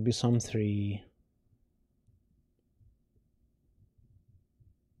none, could be some 3.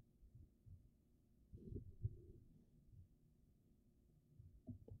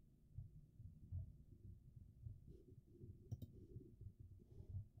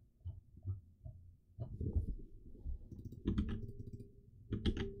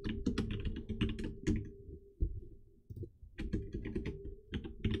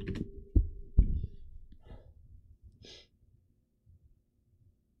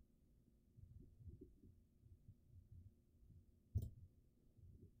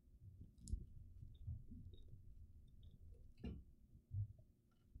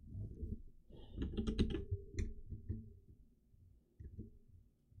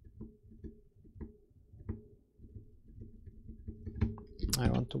 I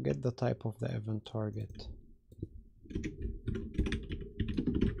want to get the type of the event target.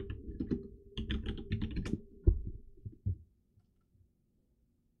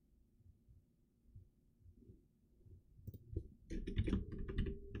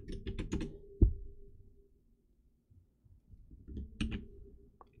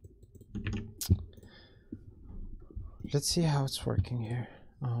 Let's see how it's working here.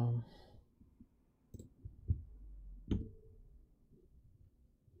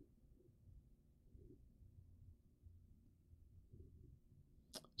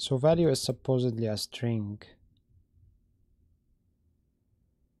 So value is supposedly a string.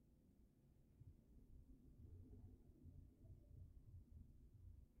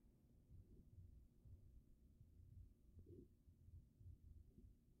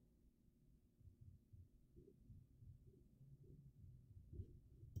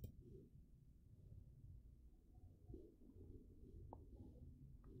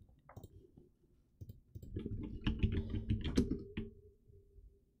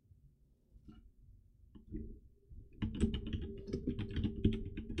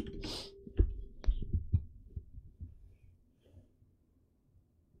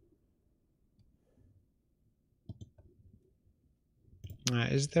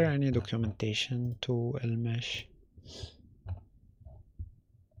 Is there any documentation to Elmish?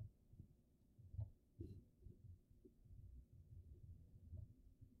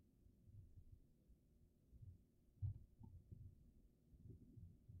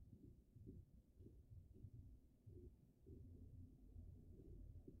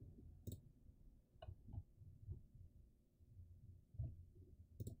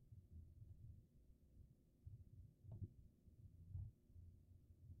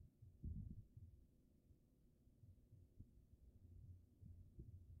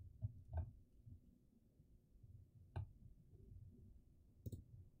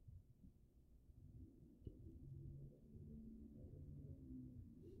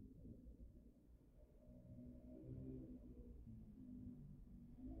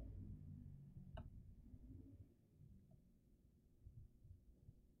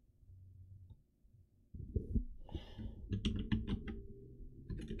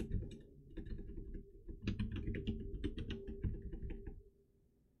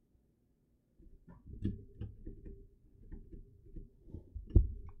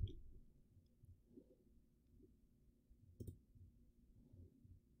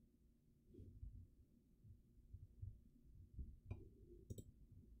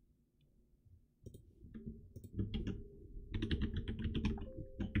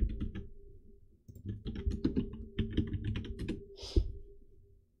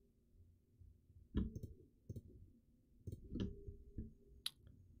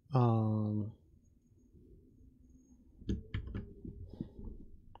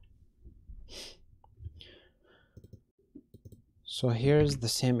 So here's the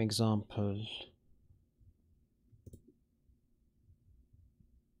same example.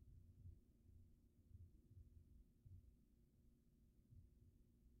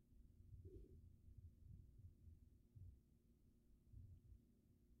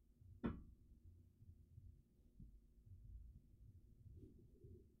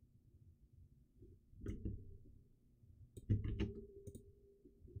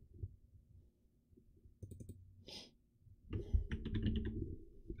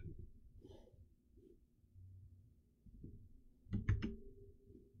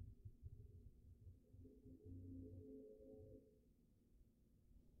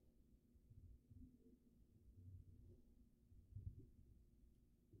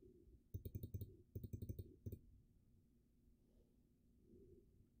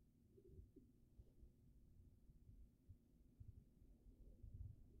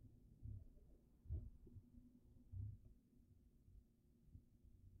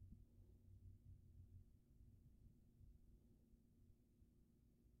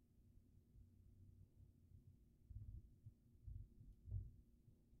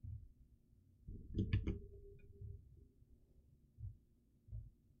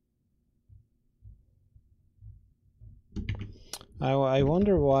 I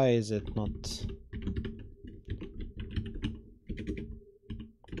wonder why is it not.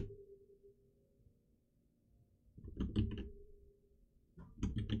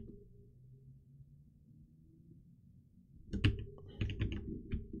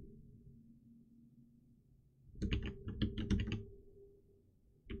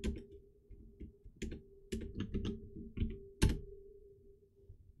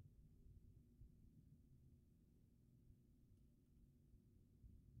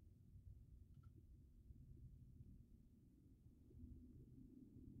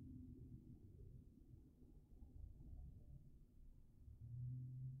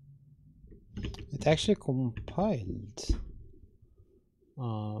 It actually compiled.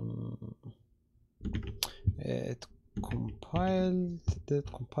 It compiled. Did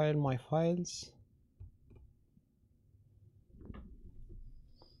it compile my files?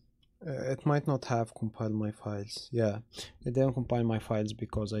 It might not have compiled my files. Yeah, it didn't compile my files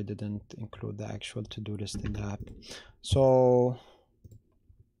because I didn't include the actual to-do list in the app. So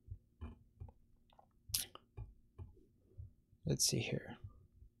let's see here.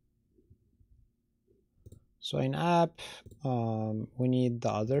 So in app, we need the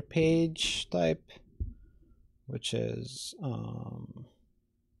other page type, which is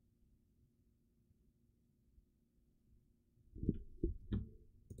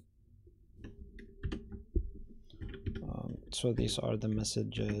so these are the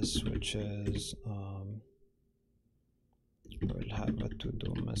messages, which is we'll have a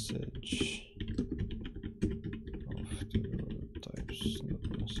to-do message of to-do types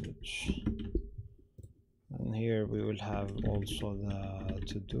message, and here we will have also the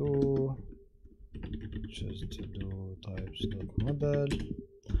to-do, which is to-do types model.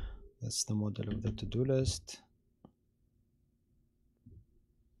 That's the model of the to-do list.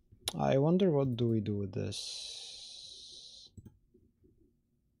 I wonder what do we do with this.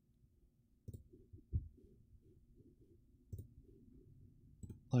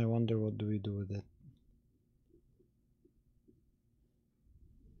 I wonder what do we do with it.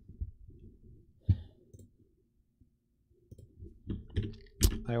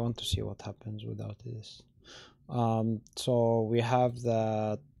 I want to see what happens without this. So we have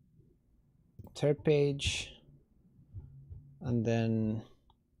the third page, and then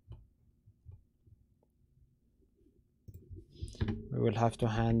we will have to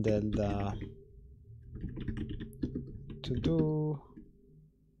handle the to do.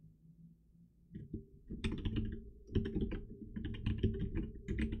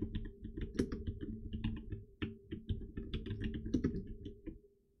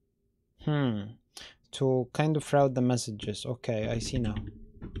 To kind of route the messages. Okay, I see now.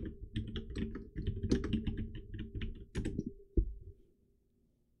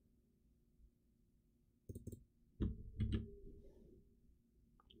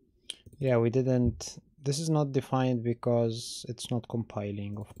 Yeah, we didn't. This is not defined because it's not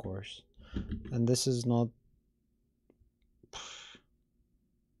compiling, of course. And this is not.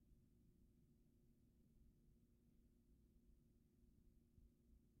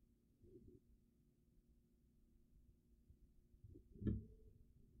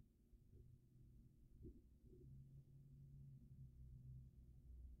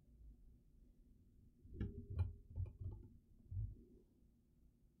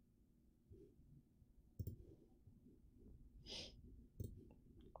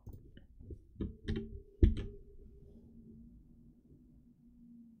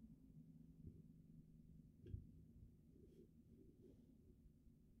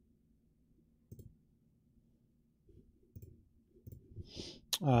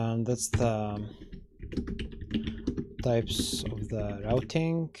 That's the types of the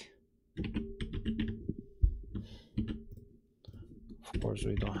routing. Of course,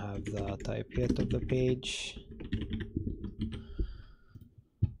 we don't have the type yet of the page.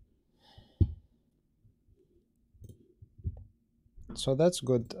 So that's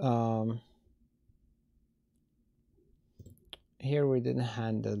good. Here we didn't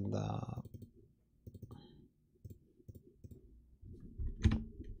handle the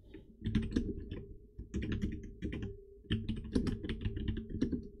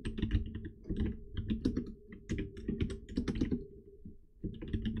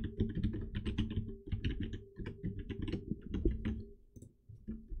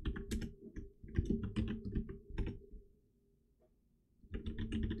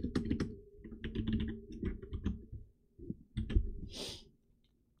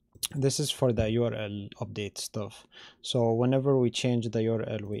this is for the URL update stuff. So whenever we change the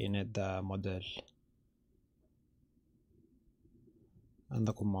URL, we init the model and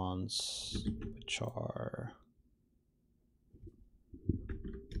the commands, which are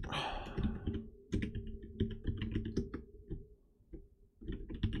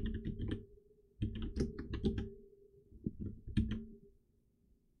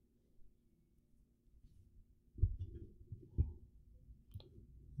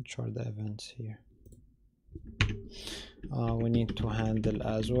the events here. We need to handle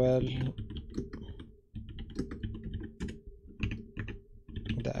as well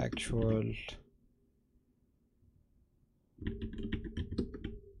the actual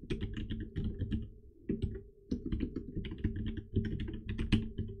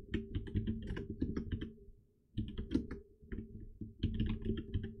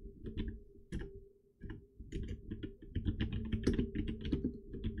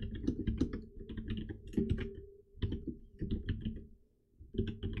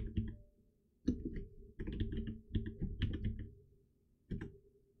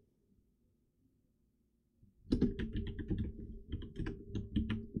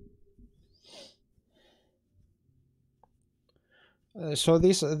so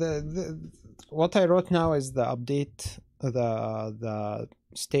this what I wrote now is the update the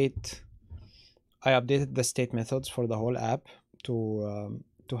state. I updated the state methods for the whole app to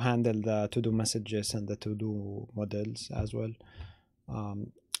handle the to-do messages and the to-do models as well,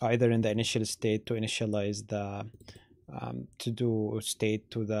 either in the initial state to initialize the to-do state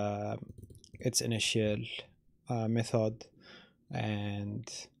to the its initial method, and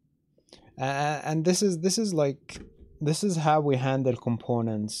this is like this is how we handle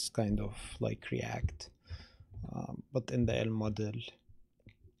components, kind of like React, but in the Elm model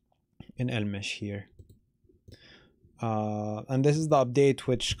in Elmish here. And this is the update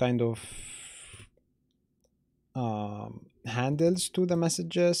which kind of handles to the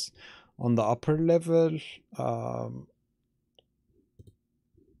messages on the upper level.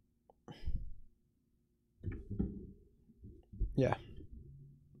 Yeah.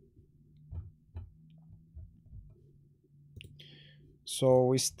 So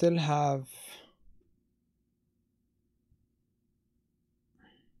we still have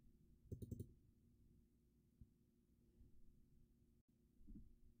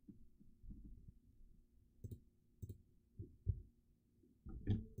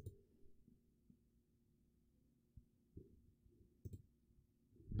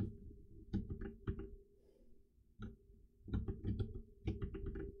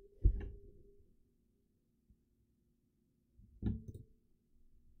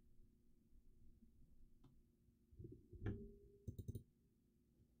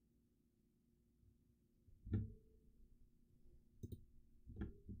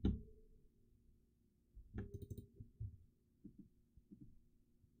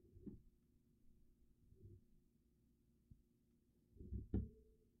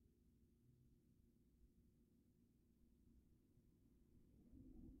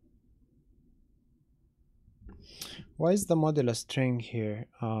why is the model a string here?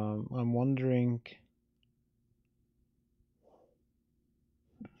 I'm wondering,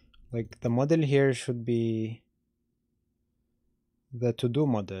 like the model here should be the to-do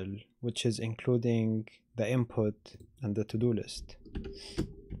model, which is including the input and the to-do list.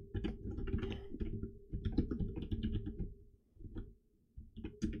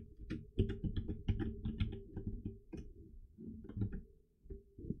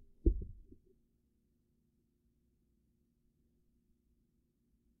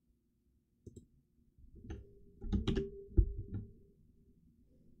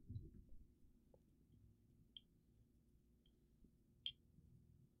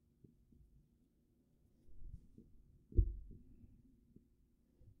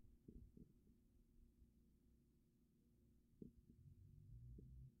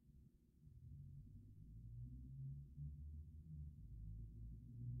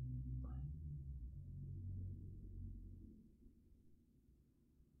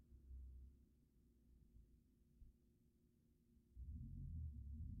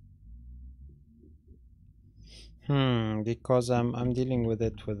 Because I'm dealing with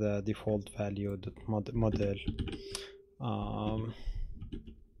it with a default value model.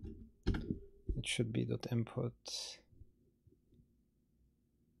 It should be dot input.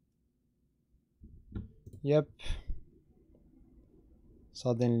 Yep.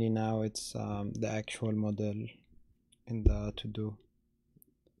 Suddenly now it's the actual model in the to-do.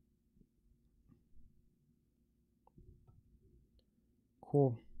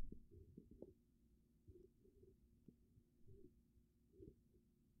 Cool.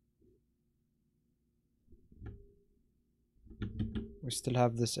 We still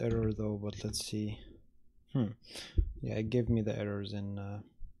have this error though, but let's see. Yeah, it gave me the errors in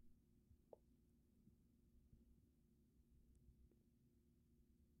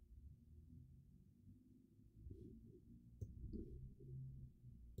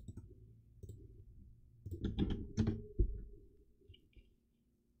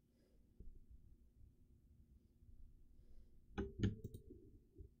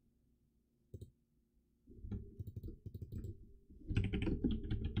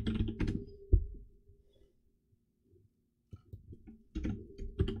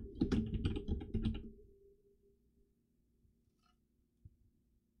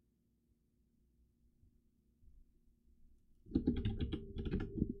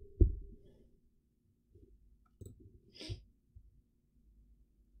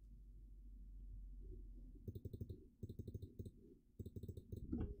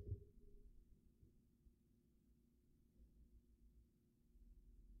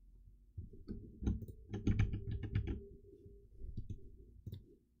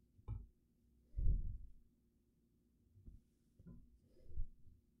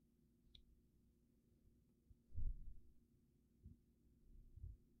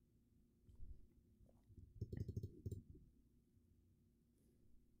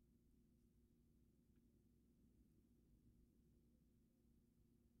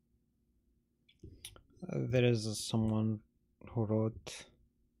there is someone who wrote,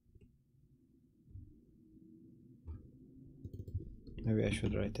 maybe I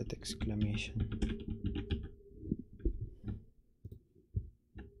should write it exclamation.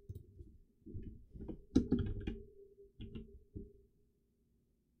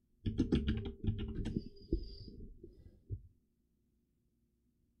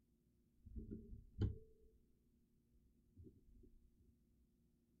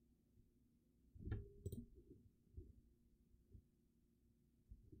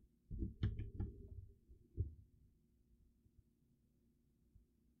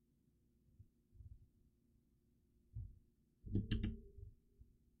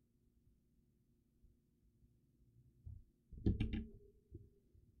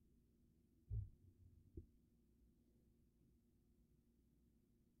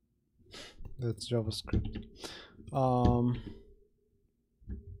 That's JavaScript.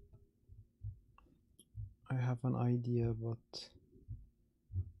 I have an idea, but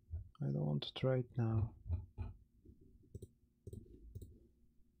I don't want to try it now.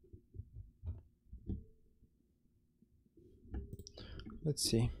 Let's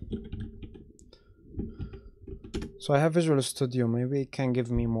see. So I have Visual Studio. Maybe it can give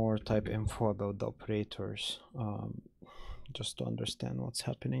me more type info about the operators, just to understand what's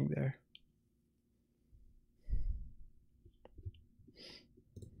happening there.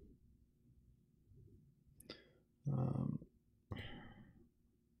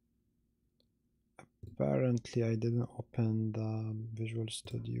 Apparently I didn't open the Visual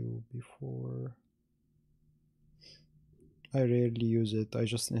Studio before. I rarely use it. I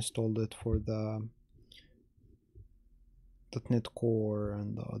just installed it for the .NET Core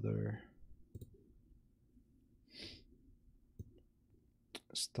and the other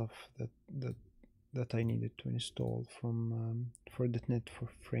stuff that I needed to install from for .NET for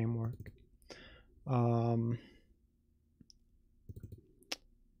framework.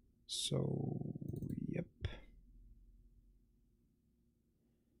 So yep.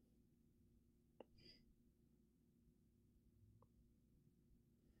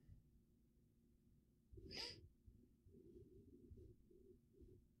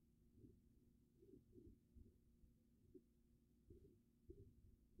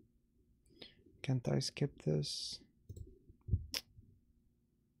 Can't I skip this?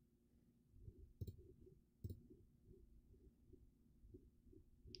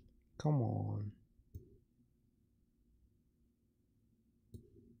 Come on.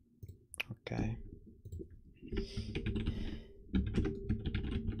 Okay.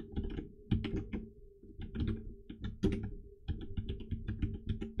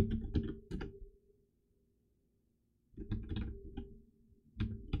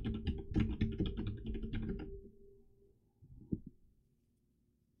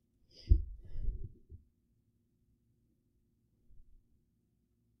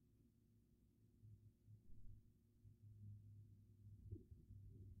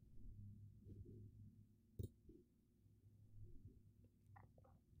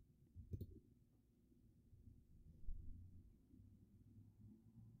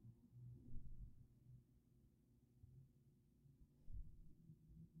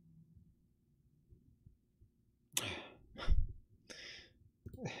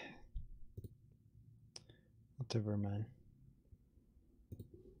 whatever, man.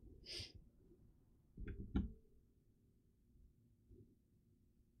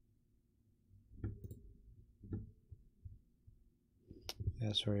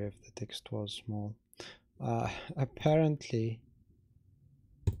 Yeah, sorry if the text was small. Apparently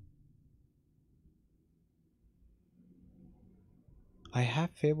I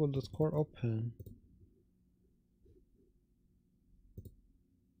have Fable.core open.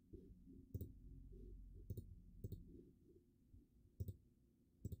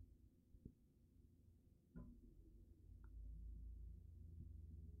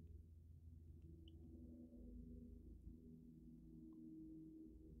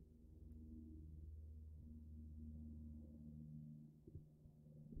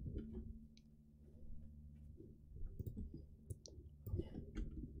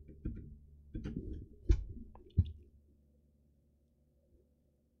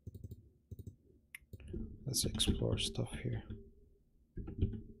 Let's explore stuff here.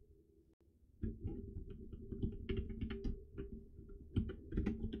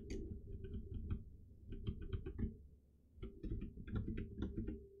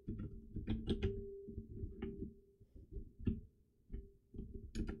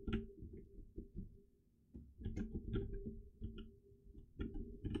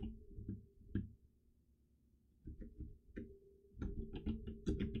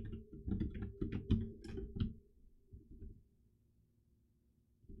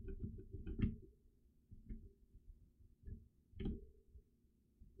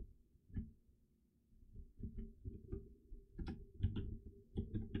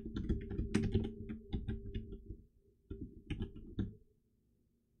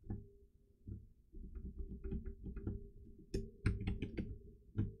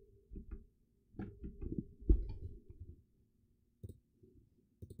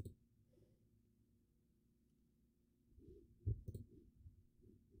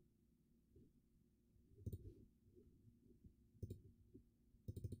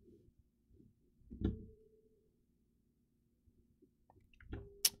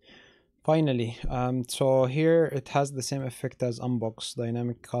 Finally, so here it has the same effect as unbox,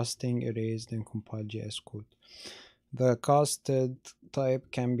 dynamic casting, erase, then compile JS code. The casted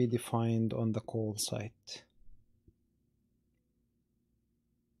type can be defined on the call site.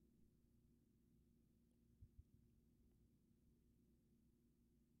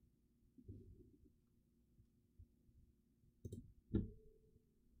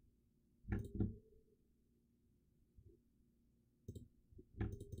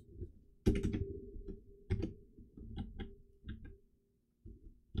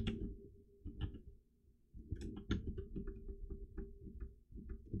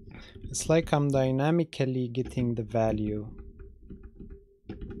 It's like I'm dynamically getting the value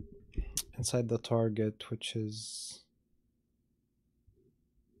inside the target, which is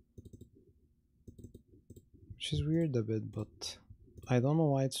weird a bit, but I don't know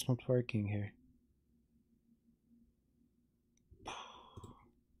why it's not working here.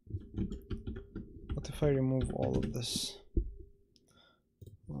 What if I remove all of this?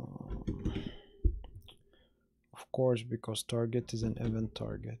 Of course, because target is an event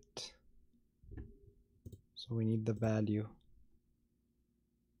target, so we need the value.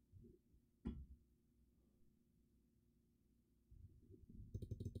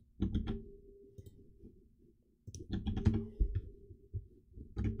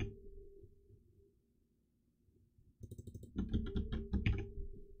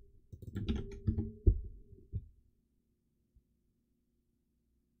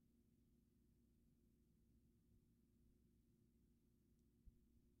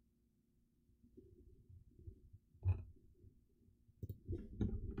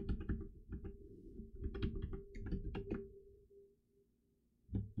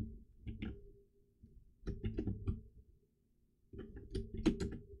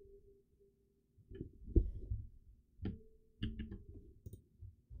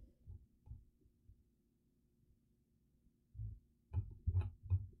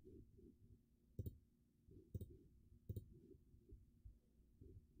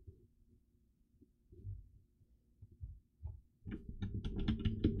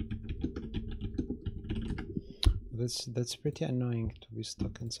 That's pretty annoying to be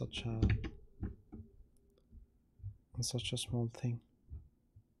stuck in such a small thing.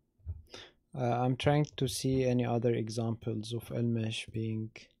 I'm trying to see any other examples of Elmish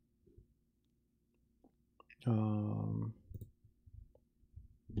being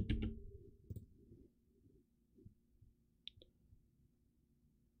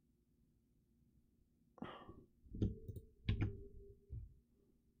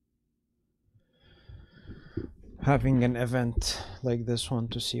having an event like this one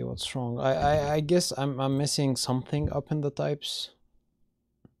to see what's wrong. I guess I'm missing something up in the types.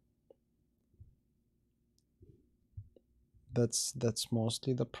 That's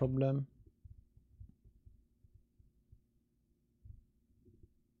mostly the problem.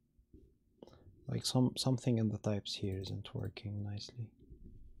 Like something in the types here isn't working nicely.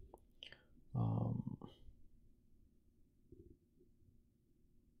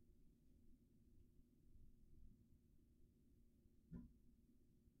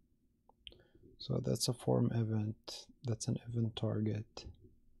 So that's a form event. That's an event target.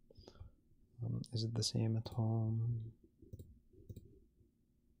 Is it the same at home?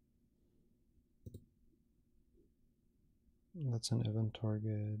 That's an event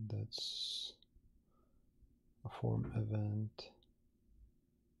target. That's a form event.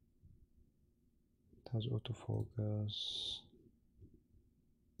 It has autofocus.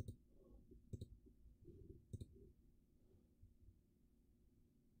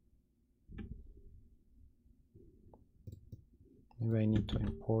 Maybe I need to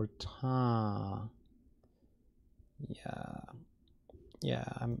import. Yeah,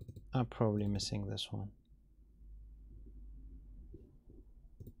 I'm probably missing this one.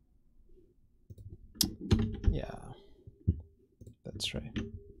 Yeah, that's right.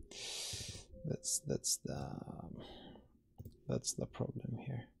 That's the problem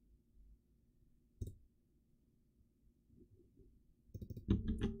here.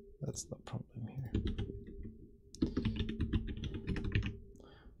 That's the problem here.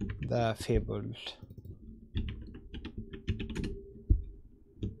 The Fable.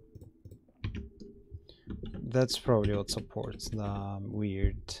 That's probably what supports the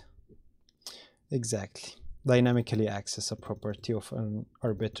weird. Exactly. Dynamically access a property of an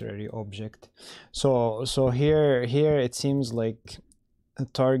arbitrary object. So here it seems like a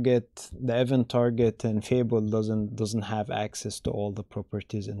target, the event target in Fable doesn't have access to all the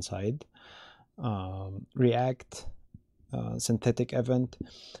properties inside React synthetic event.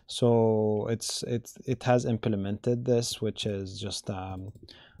 So it has implemented this, which is just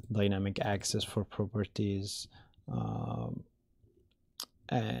dynamic access for properties,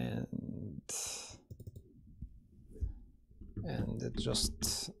 and it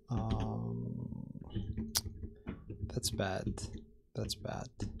just that's bad.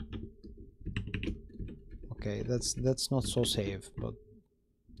 Okay, that's not so safe, but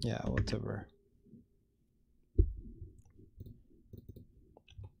yeah, whatever.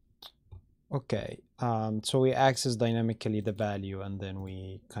 Okay, so we access dynamically the value and then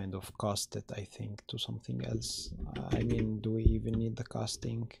we kind of cast it, I think, to something else. I mean, do we even need the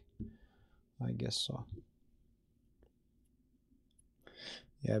casting? I guess so.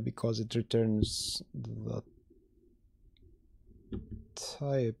 Yeah, because it returns the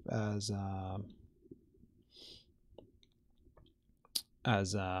type as a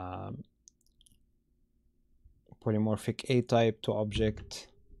polymorphic A type to object,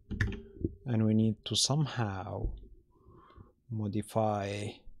 and we need to somehow modify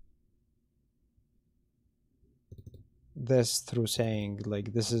this through saying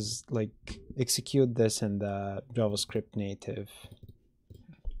like this is like execute this in the JavaScript native.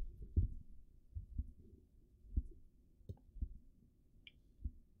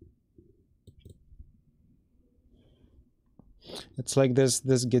 It's like this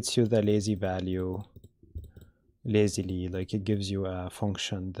gets you the lazy value lazily, like it gives you a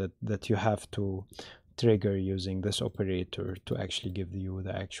function that you have to trigger using this operator to actually give you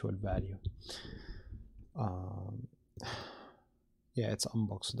the actual value. Yeah, it's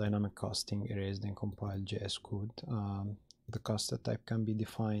unbox dynamic casting erased and compiled JS code. The caster type can be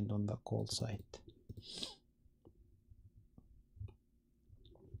defined on the call site.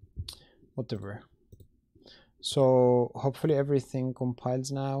 Whatever. So hopefully everything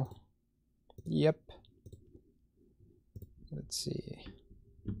compiles now. Yep. Let's see.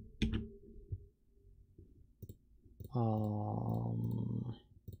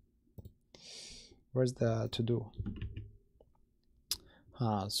 Where's the to do?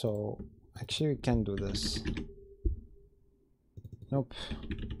 So actually we can do this. Nope.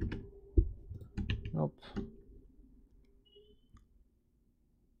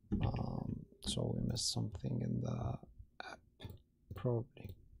 So we missed something in the app,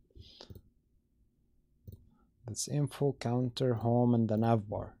 probably. That's info, counter, home, and the nav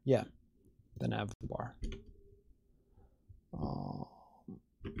bar. Yeah, the nav bar.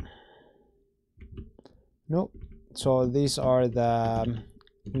 Nope. So these are the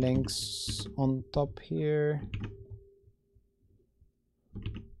links on top here.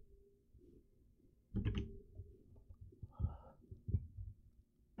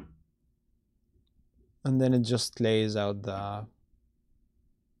 and then it just lays out the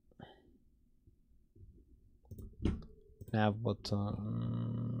nav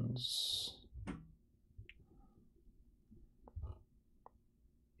buttons.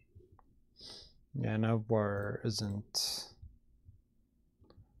 Yeah, navbar isn't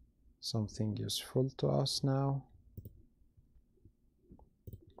something useful to us now.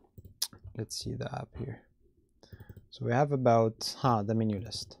 Let's see the app here. So we have about the menu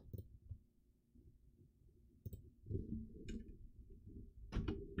list.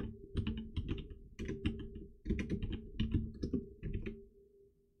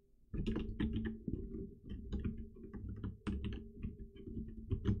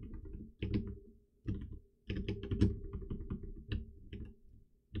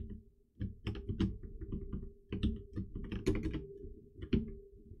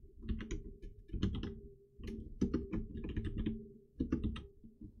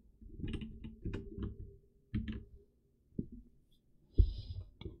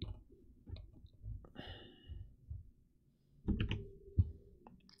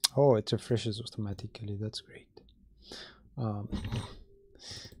 Oh, it refreshes automatically. That's great.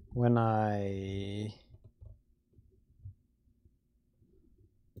 When I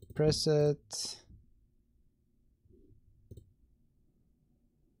press it,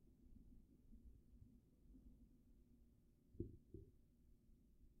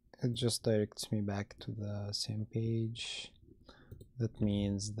 it just directs me back to the same page. That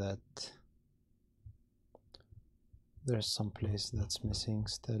means that there's some place that's missing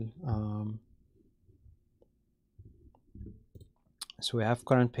still. So we have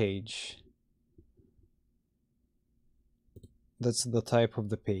current page. That's the type of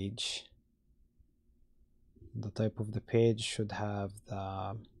the page. The type of the page should have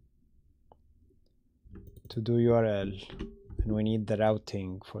the to-do URL, and we need the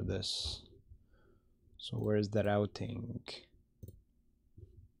routing for this. So where's the routing?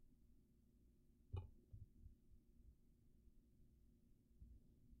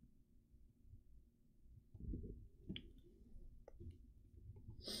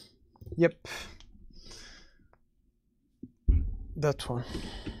 Yep, that one.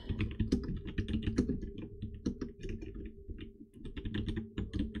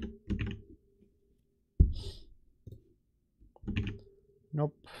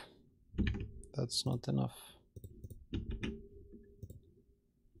 Nope, that's not enough.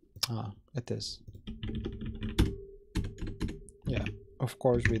 It is. Yeah, of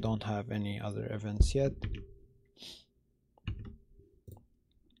course we don't have any other events yet.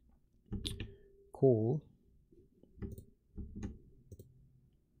 Cool.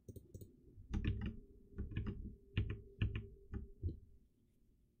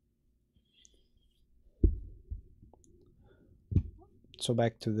 So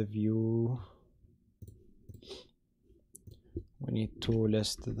back to the view, we need to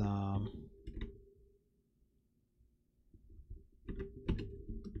list the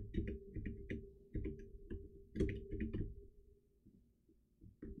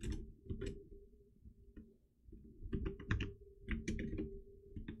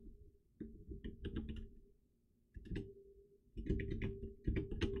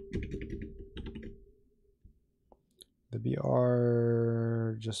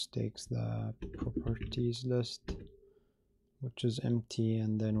BR just takes the properties list, which is empty,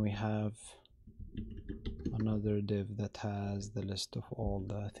 and then we have another div that has the list of all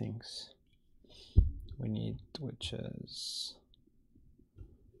the things we need, which is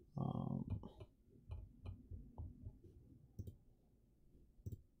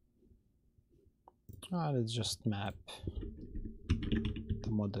let's just map the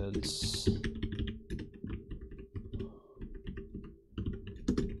models.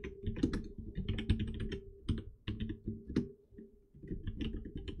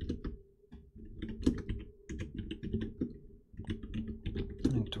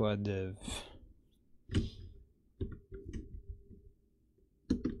 Into a div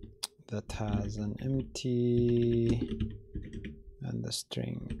that has an empty and the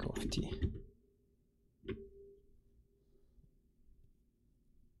string of t.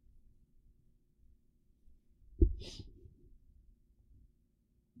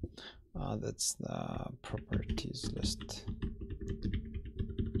 That's the properties list.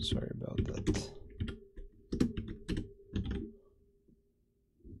 Sorry about that.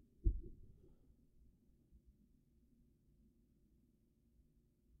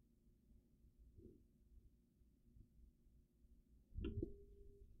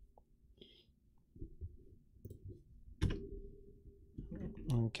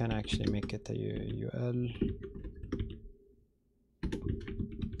 We can actually make it a UL,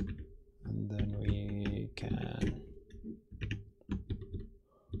 and then we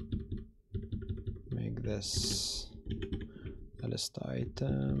this a list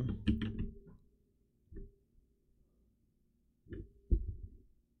item.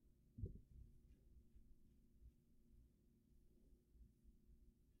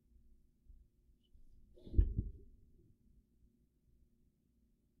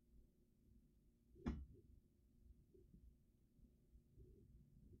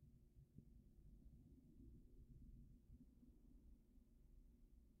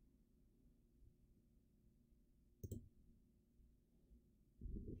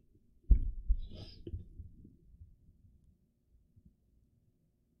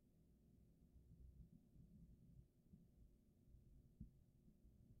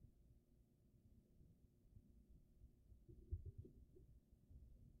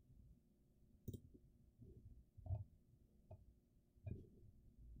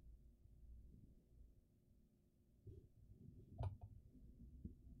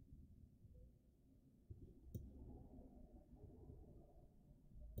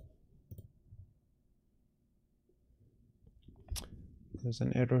 There's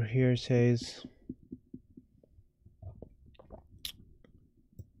an error here, says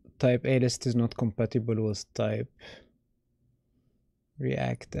type A-list is not compatible with type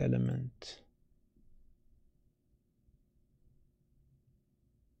React element.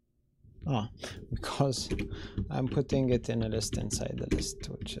 Because I'm putting it in a list inside the list,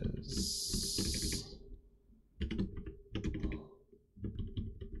 which is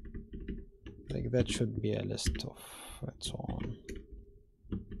like that should be a list of its own.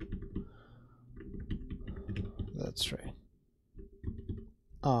 That's right.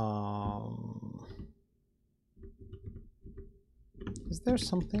 Is there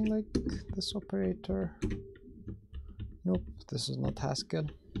something like this operator? Nope, this is not Haskell.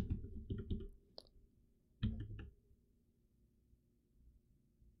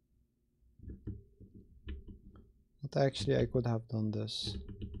 But actually I could have done this.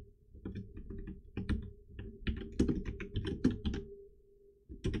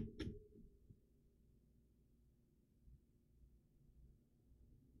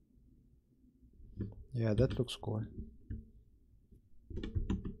 Yeah, that looks cool.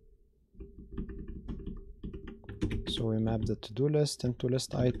 So we map the to-do list into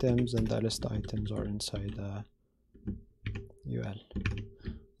list items, and the list items are inside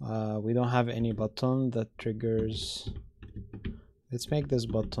UL. We don't have any button that triggers. Let's make this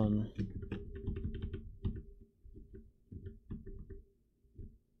button.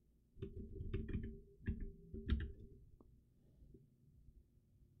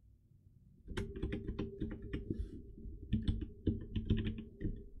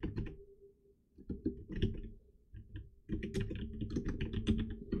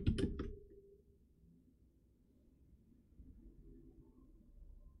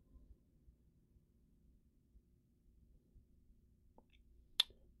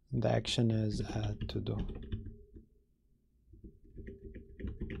 The action is add to do.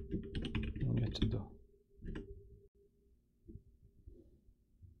 Only to do.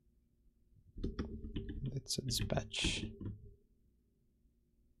 It's a dispatch.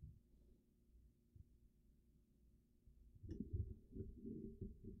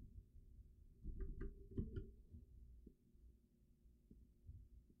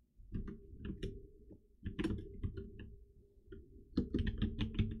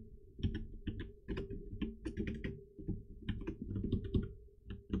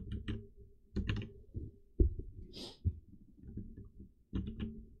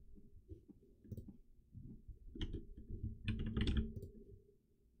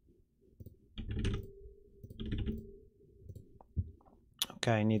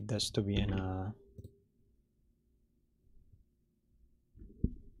 Okay, I need this to be in a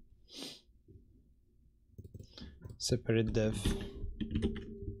separate div.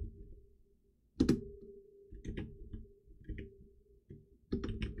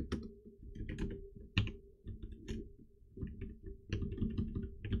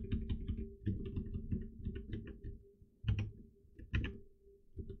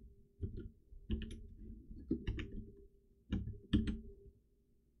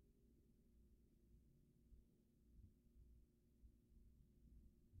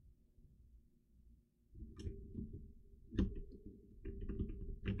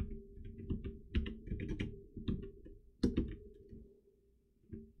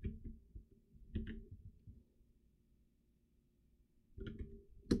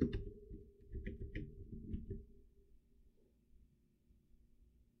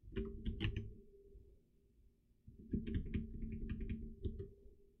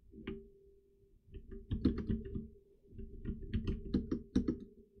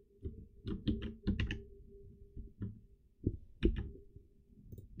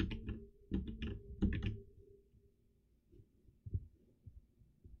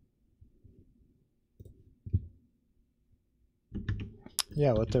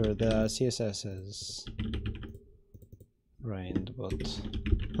 yeah, whatever, the CSS is rained, but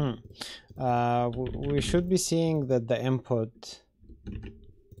we should be seeing that the input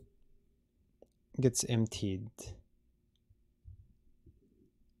gets emptied.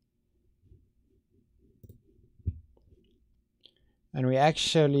 And we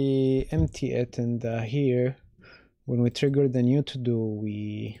actually empty it, and here, when we trigger the new to-do,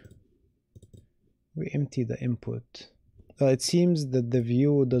 we empty the input. It seems that the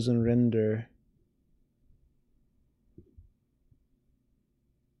view doesn't render.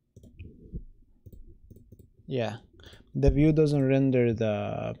 Yeah, the view doesn't render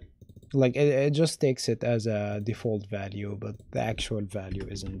the, like, it just takes it as a default value, but the actual value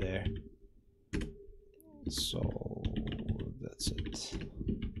isn't there. So that's it.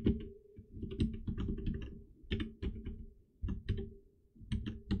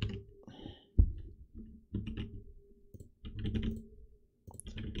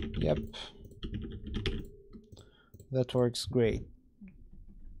 Yep, that works great.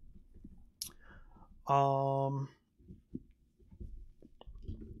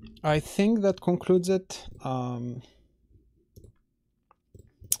 I think that concludes it.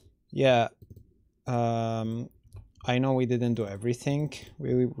 Yeah, I know we didn't do everything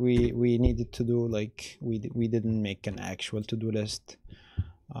we needed to do. Like, we didn't make an actual to-do list,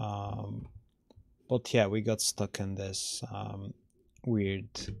 but yeah, we got stuck in this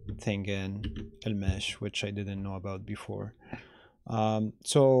weird thing in Elmish, which I didn't know about before.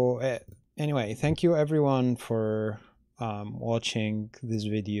 So anyway, thank you everyone for watching this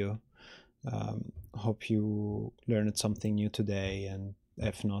video. Hope you learned something new today, and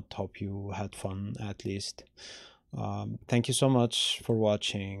if not, hope you had fun at least. Thank you so much for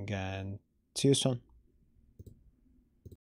watching, and see you soon.